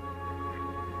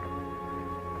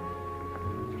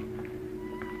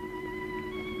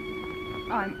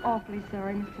 I'm awfully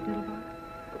sorry, Mr. Diddlebock.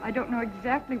 I don't know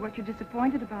exactly what you're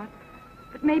disappointed about,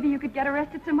 but maybe you could get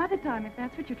arrested some other time if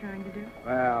that's what you're trying to do.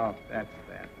 Well, that's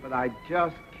that. But I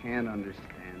just can't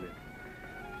understand it.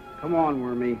 Come on,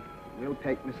 Wormy. We'll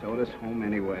take Miss Otis home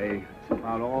anyway. It's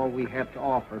about all we have to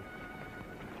offer.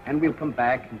 And we'll come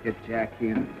back and get Jack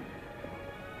in.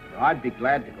 I'd be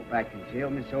glad to go back in jail,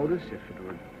 Miss Otis, if it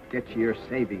would get you your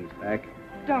savings back.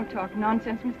 Don't talk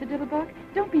nonsense, Mr. Diddlebock.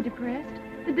 Don't be depressed.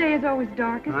 The day is always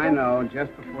darkest. I know,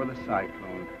 just before the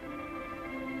cyclone.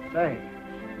 Say,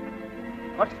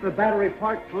 what's the Battery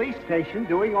Park Police Station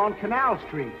doing on Canal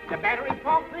Street? The Battery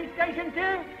Park Police Station,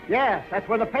 too? Yes, that's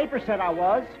where the paper said I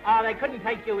was. Oh, they couldn't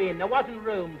take you in. There wasn't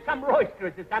room. Some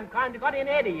roisterers of some kind got in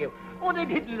ahead of you. Or they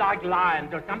didn't like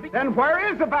lions or something. Then where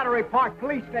is the Battery Park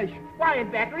Police Station? Why,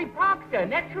 in Battery Park, sir,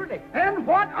 naturally. Then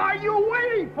what are you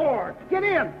waiting for? Get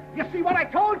in. You see what I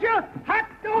told you? Hot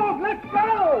dog, let's go!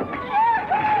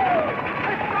 Let's go!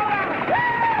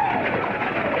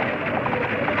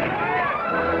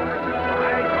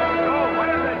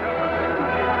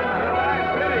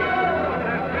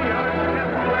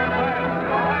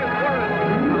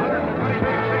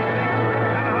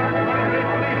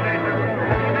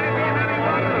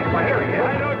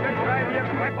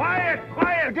 Quiet!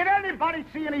 Did anybody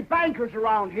see any bankers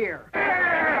around here? I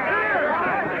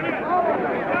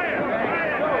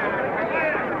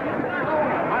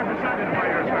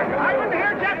didn't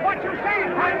hear just what you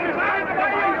said. I'm designed to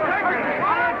buy you circus.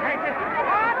 I'll take it.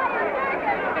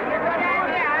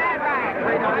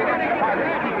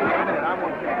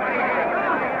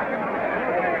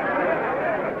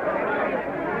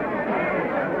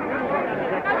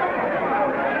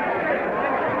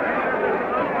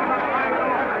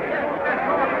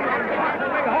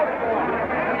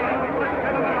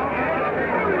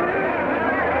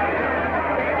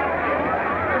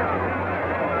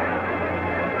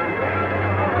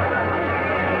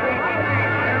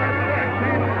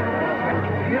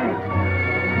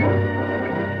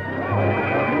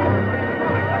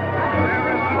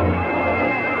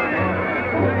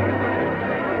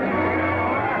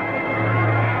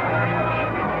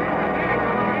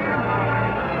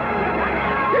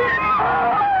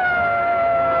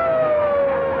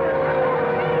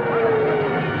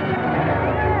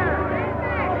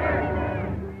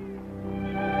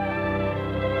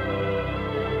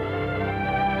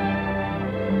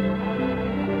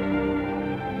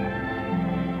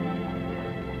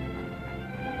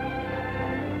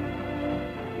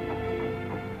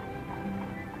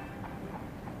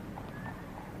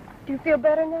 Do you feel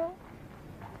better now?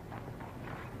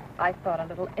 I thought a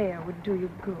little air would do you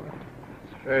good.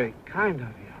 It's very kind of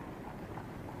you.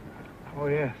 Oh,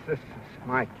 yes, this is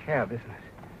my cab, isn't it?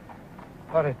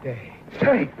 What a day.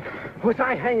 Say, was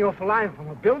I hanging off a line from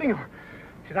a building, or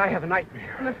did I have a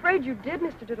nightmare? I'm afraid you did,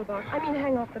 Mr. Diddlebock. I mean,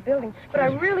 hang off the building. But I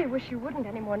really wish you wouldn't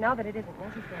anymore now that it isn't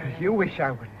necessary. You wish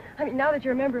I wouldn't. I mean, now that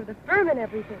you're a member of the firm and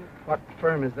everything. What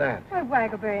firm is that? Why,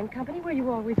 Waggleberry and Company, where you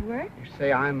always work. You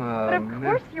say I'm a... But of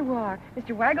course you are.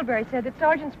 Mr. Waggleberry said that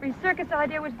Sergeant's free circus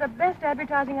idea was the best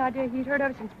advertising idea he'd heard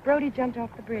of since Brody jumped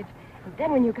off the bridge. And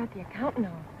then when you got the accountant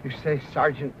on. You say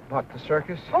Sergeant bought the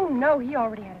circus? Oh, no, he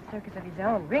already had a circus of his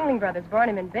own. Ringling Brothers,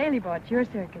 Barnum and Bailey bought your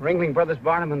circus. Ringling Brothers,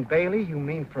 Barnum and Bailey? You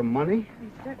mean for money?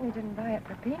 We certainly didn't buy it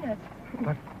for peanuts.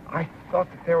 But I thought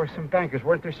that there were some bankers.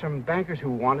 Weren't there some bankers who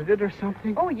wanted it or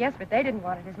something? Oh, yes, but they didn't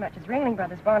want it as much as Ringling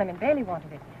Brothers, Barnum and Bailey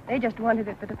wanted it. They just wanted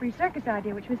it for the free circus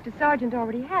idea, which Mr. Sargent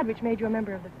already had, which made you a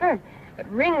member of the firm. But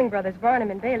Ringling Brothers, Barnum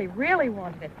and Bailey really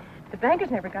wanted it. The bankers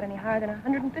never got any higher than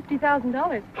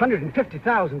 $150,000.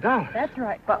 $150,000? That's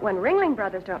right. But when Ringling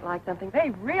Brothers don't like something, they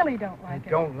really don't like it.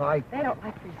 Don't like? They don't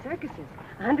like free circuses.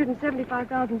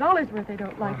 $175,000 worth they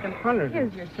don't like them.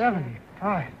 Here's your check.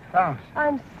 $175,000.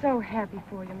 I'm so happy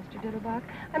for you, Mr. Diddlebock.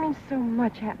 I mean, so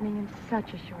much happening in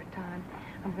such a short time.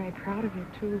 I'm very proud of you,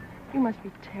 too. You must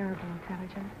be terribly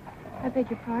intelligent. I beg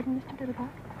your pardon, Mr.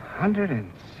 Diddlebock?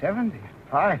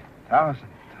 $175,000.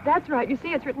 That's right. You see,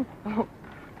 it's written... Oh.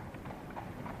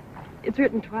 It's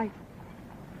written twice.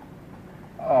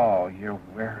 Oh, you're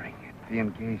wearing it. The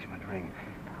engagement ring.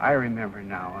 I remember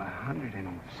now.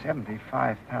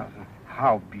 $175,000.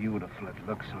 How beautiful it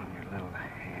looks on your little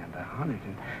hand. I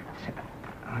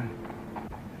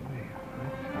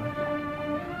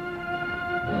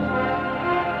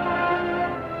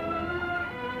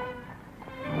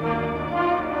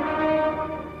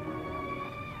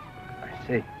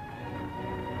see.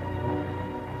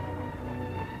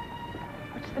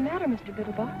 What's the matter, Mr.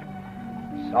 Diddlebock?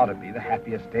 This ought to be the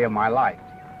happiest day of my life.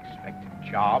 The unexpected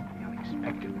job, the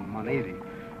unexpected money,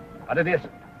 But it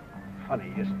isn't.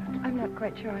 Funny, isn't it? I'm not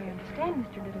quite sure I understand,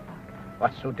 Mr. Diddlebock.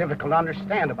 What's so difficult to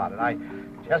understand about it? I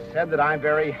just said that I'm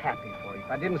very happy for you.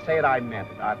 If I didn't say it, I meant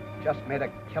it. I've just made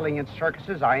a killing in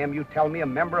circuses. I am, you tell me, a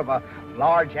member of a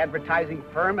large advertising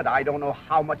firm, and I don't know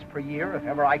how much per year, if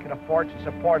ever I could afford to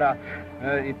support a...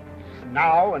 it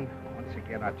now, and once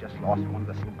again I've just lost one of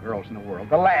the little girls in the world.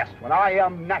 The last one. I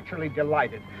am naturally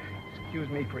delighted. Excuse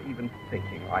me for even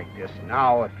thinking like this.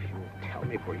 Now, if you tell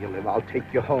me where you live, I'll take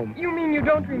you home. You mean you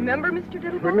don't remember, Mr.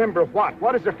 Diddlebock? Remember what?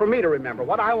 What is there for me to remember?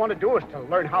 What I want to do is to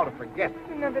learn how to forget.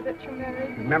 Remember that you're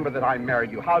married? Remember that I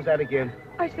married you. How's that again?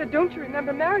 I said, don't you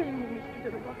remember marrying me,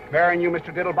 Mr. Diddlebock? Marrying you,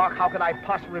 Mr. Diddlebock? How could I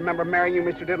possibly remember marrying you,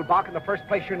 Mr. Diddlebock? In the first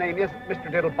place, your name isn't Mr.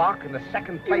 Diddlebock. In the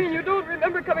second place... You mean you don't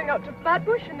remember coming out to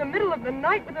Flatbush in the middle of the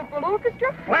night with a full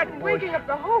orchestra? Flatbush? And waking up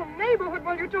the whole neighborhood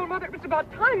while you told Mother it was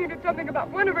about time you did something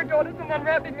about one of her daughters, and then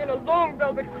wrapping me in a long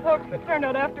velvet cloak that turned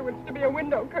out afterwards to be a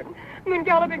window curtain, and then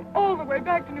galloping all the way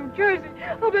back to New Jersey.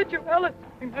 I'll bet you Alice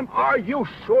remembers. Are you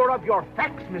sure of your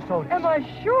facts, Miss Otis? Am I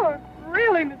sure?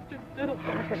 Really, Mr.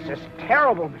 Diddlebock? This is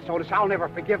terrible, Miss Otis. I'll never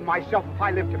forgive myself if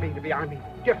I live to be. I mean,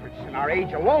 difference in our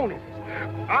age alone is.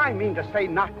 I mean to say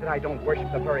not that I don't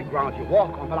worship the very ground you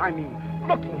walk on, but I mean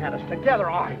looking at us together,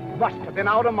 I must have been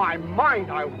out of my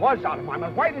mind. I was out of my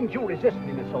mind. Why didn't you resist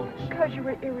me, Miss Otis? Because you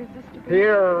were irresistible.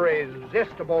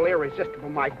 Irresistible,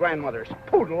 my grandmother's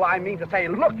poodle. I mean to say,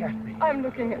 look at me. I'm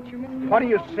looking at you, Mr. What do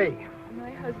you see?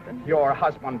 My husband. Your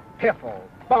husband, piffle,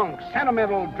 bunk,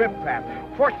 sentimental drip-trap.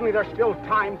 Fortunately, there's still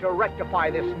time to rectify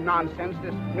this nonsense,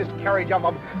 this miscarriage of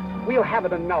a... We'll have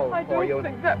it annulled for you. I don't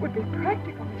think that would be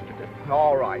practical, Mr. Diddlebock.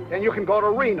 All right. Then you can go to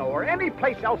Reno or any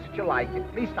place else that you like.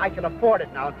 At least I can afford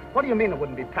it now. What do you mean it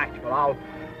wouldn't be practical? I'll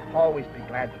always be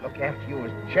glad to look after you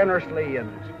as generously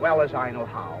and as well as I know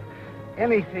how.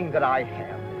 Anything that I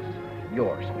have is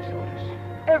yours, Miss Otis.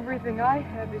 Everything I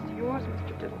have is yours,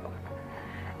 Mr. Diddlebock.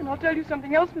 And I'll tell you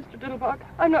something else, Mr. Diddlebock.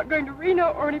 I'm not going to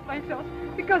Reno or any place else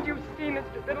because you see,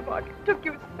 Mr. Diddlebock, it took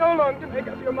you so long to make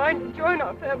up your mind to join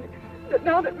our family that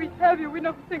now that we have you, we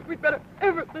don't think we'd better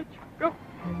ever let you go.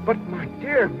 But, my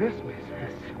dear Miss.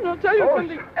 And I'll tell you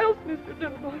something else, Mr.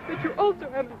 Diddlebock, that you also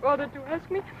haven't bothered to ask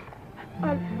me.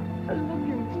 I love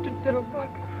you, Mr.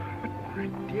 Diddlebock. But, my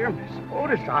dear Miss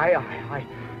Otis,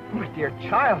 my dear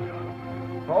child.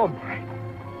 Oh, my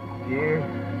dear...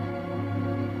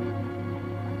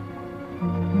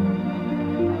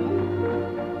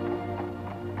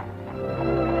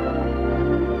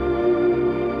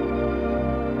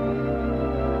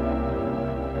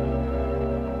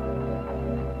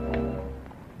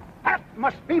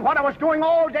 Must be what I was doing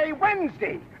all day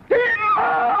Wednesday.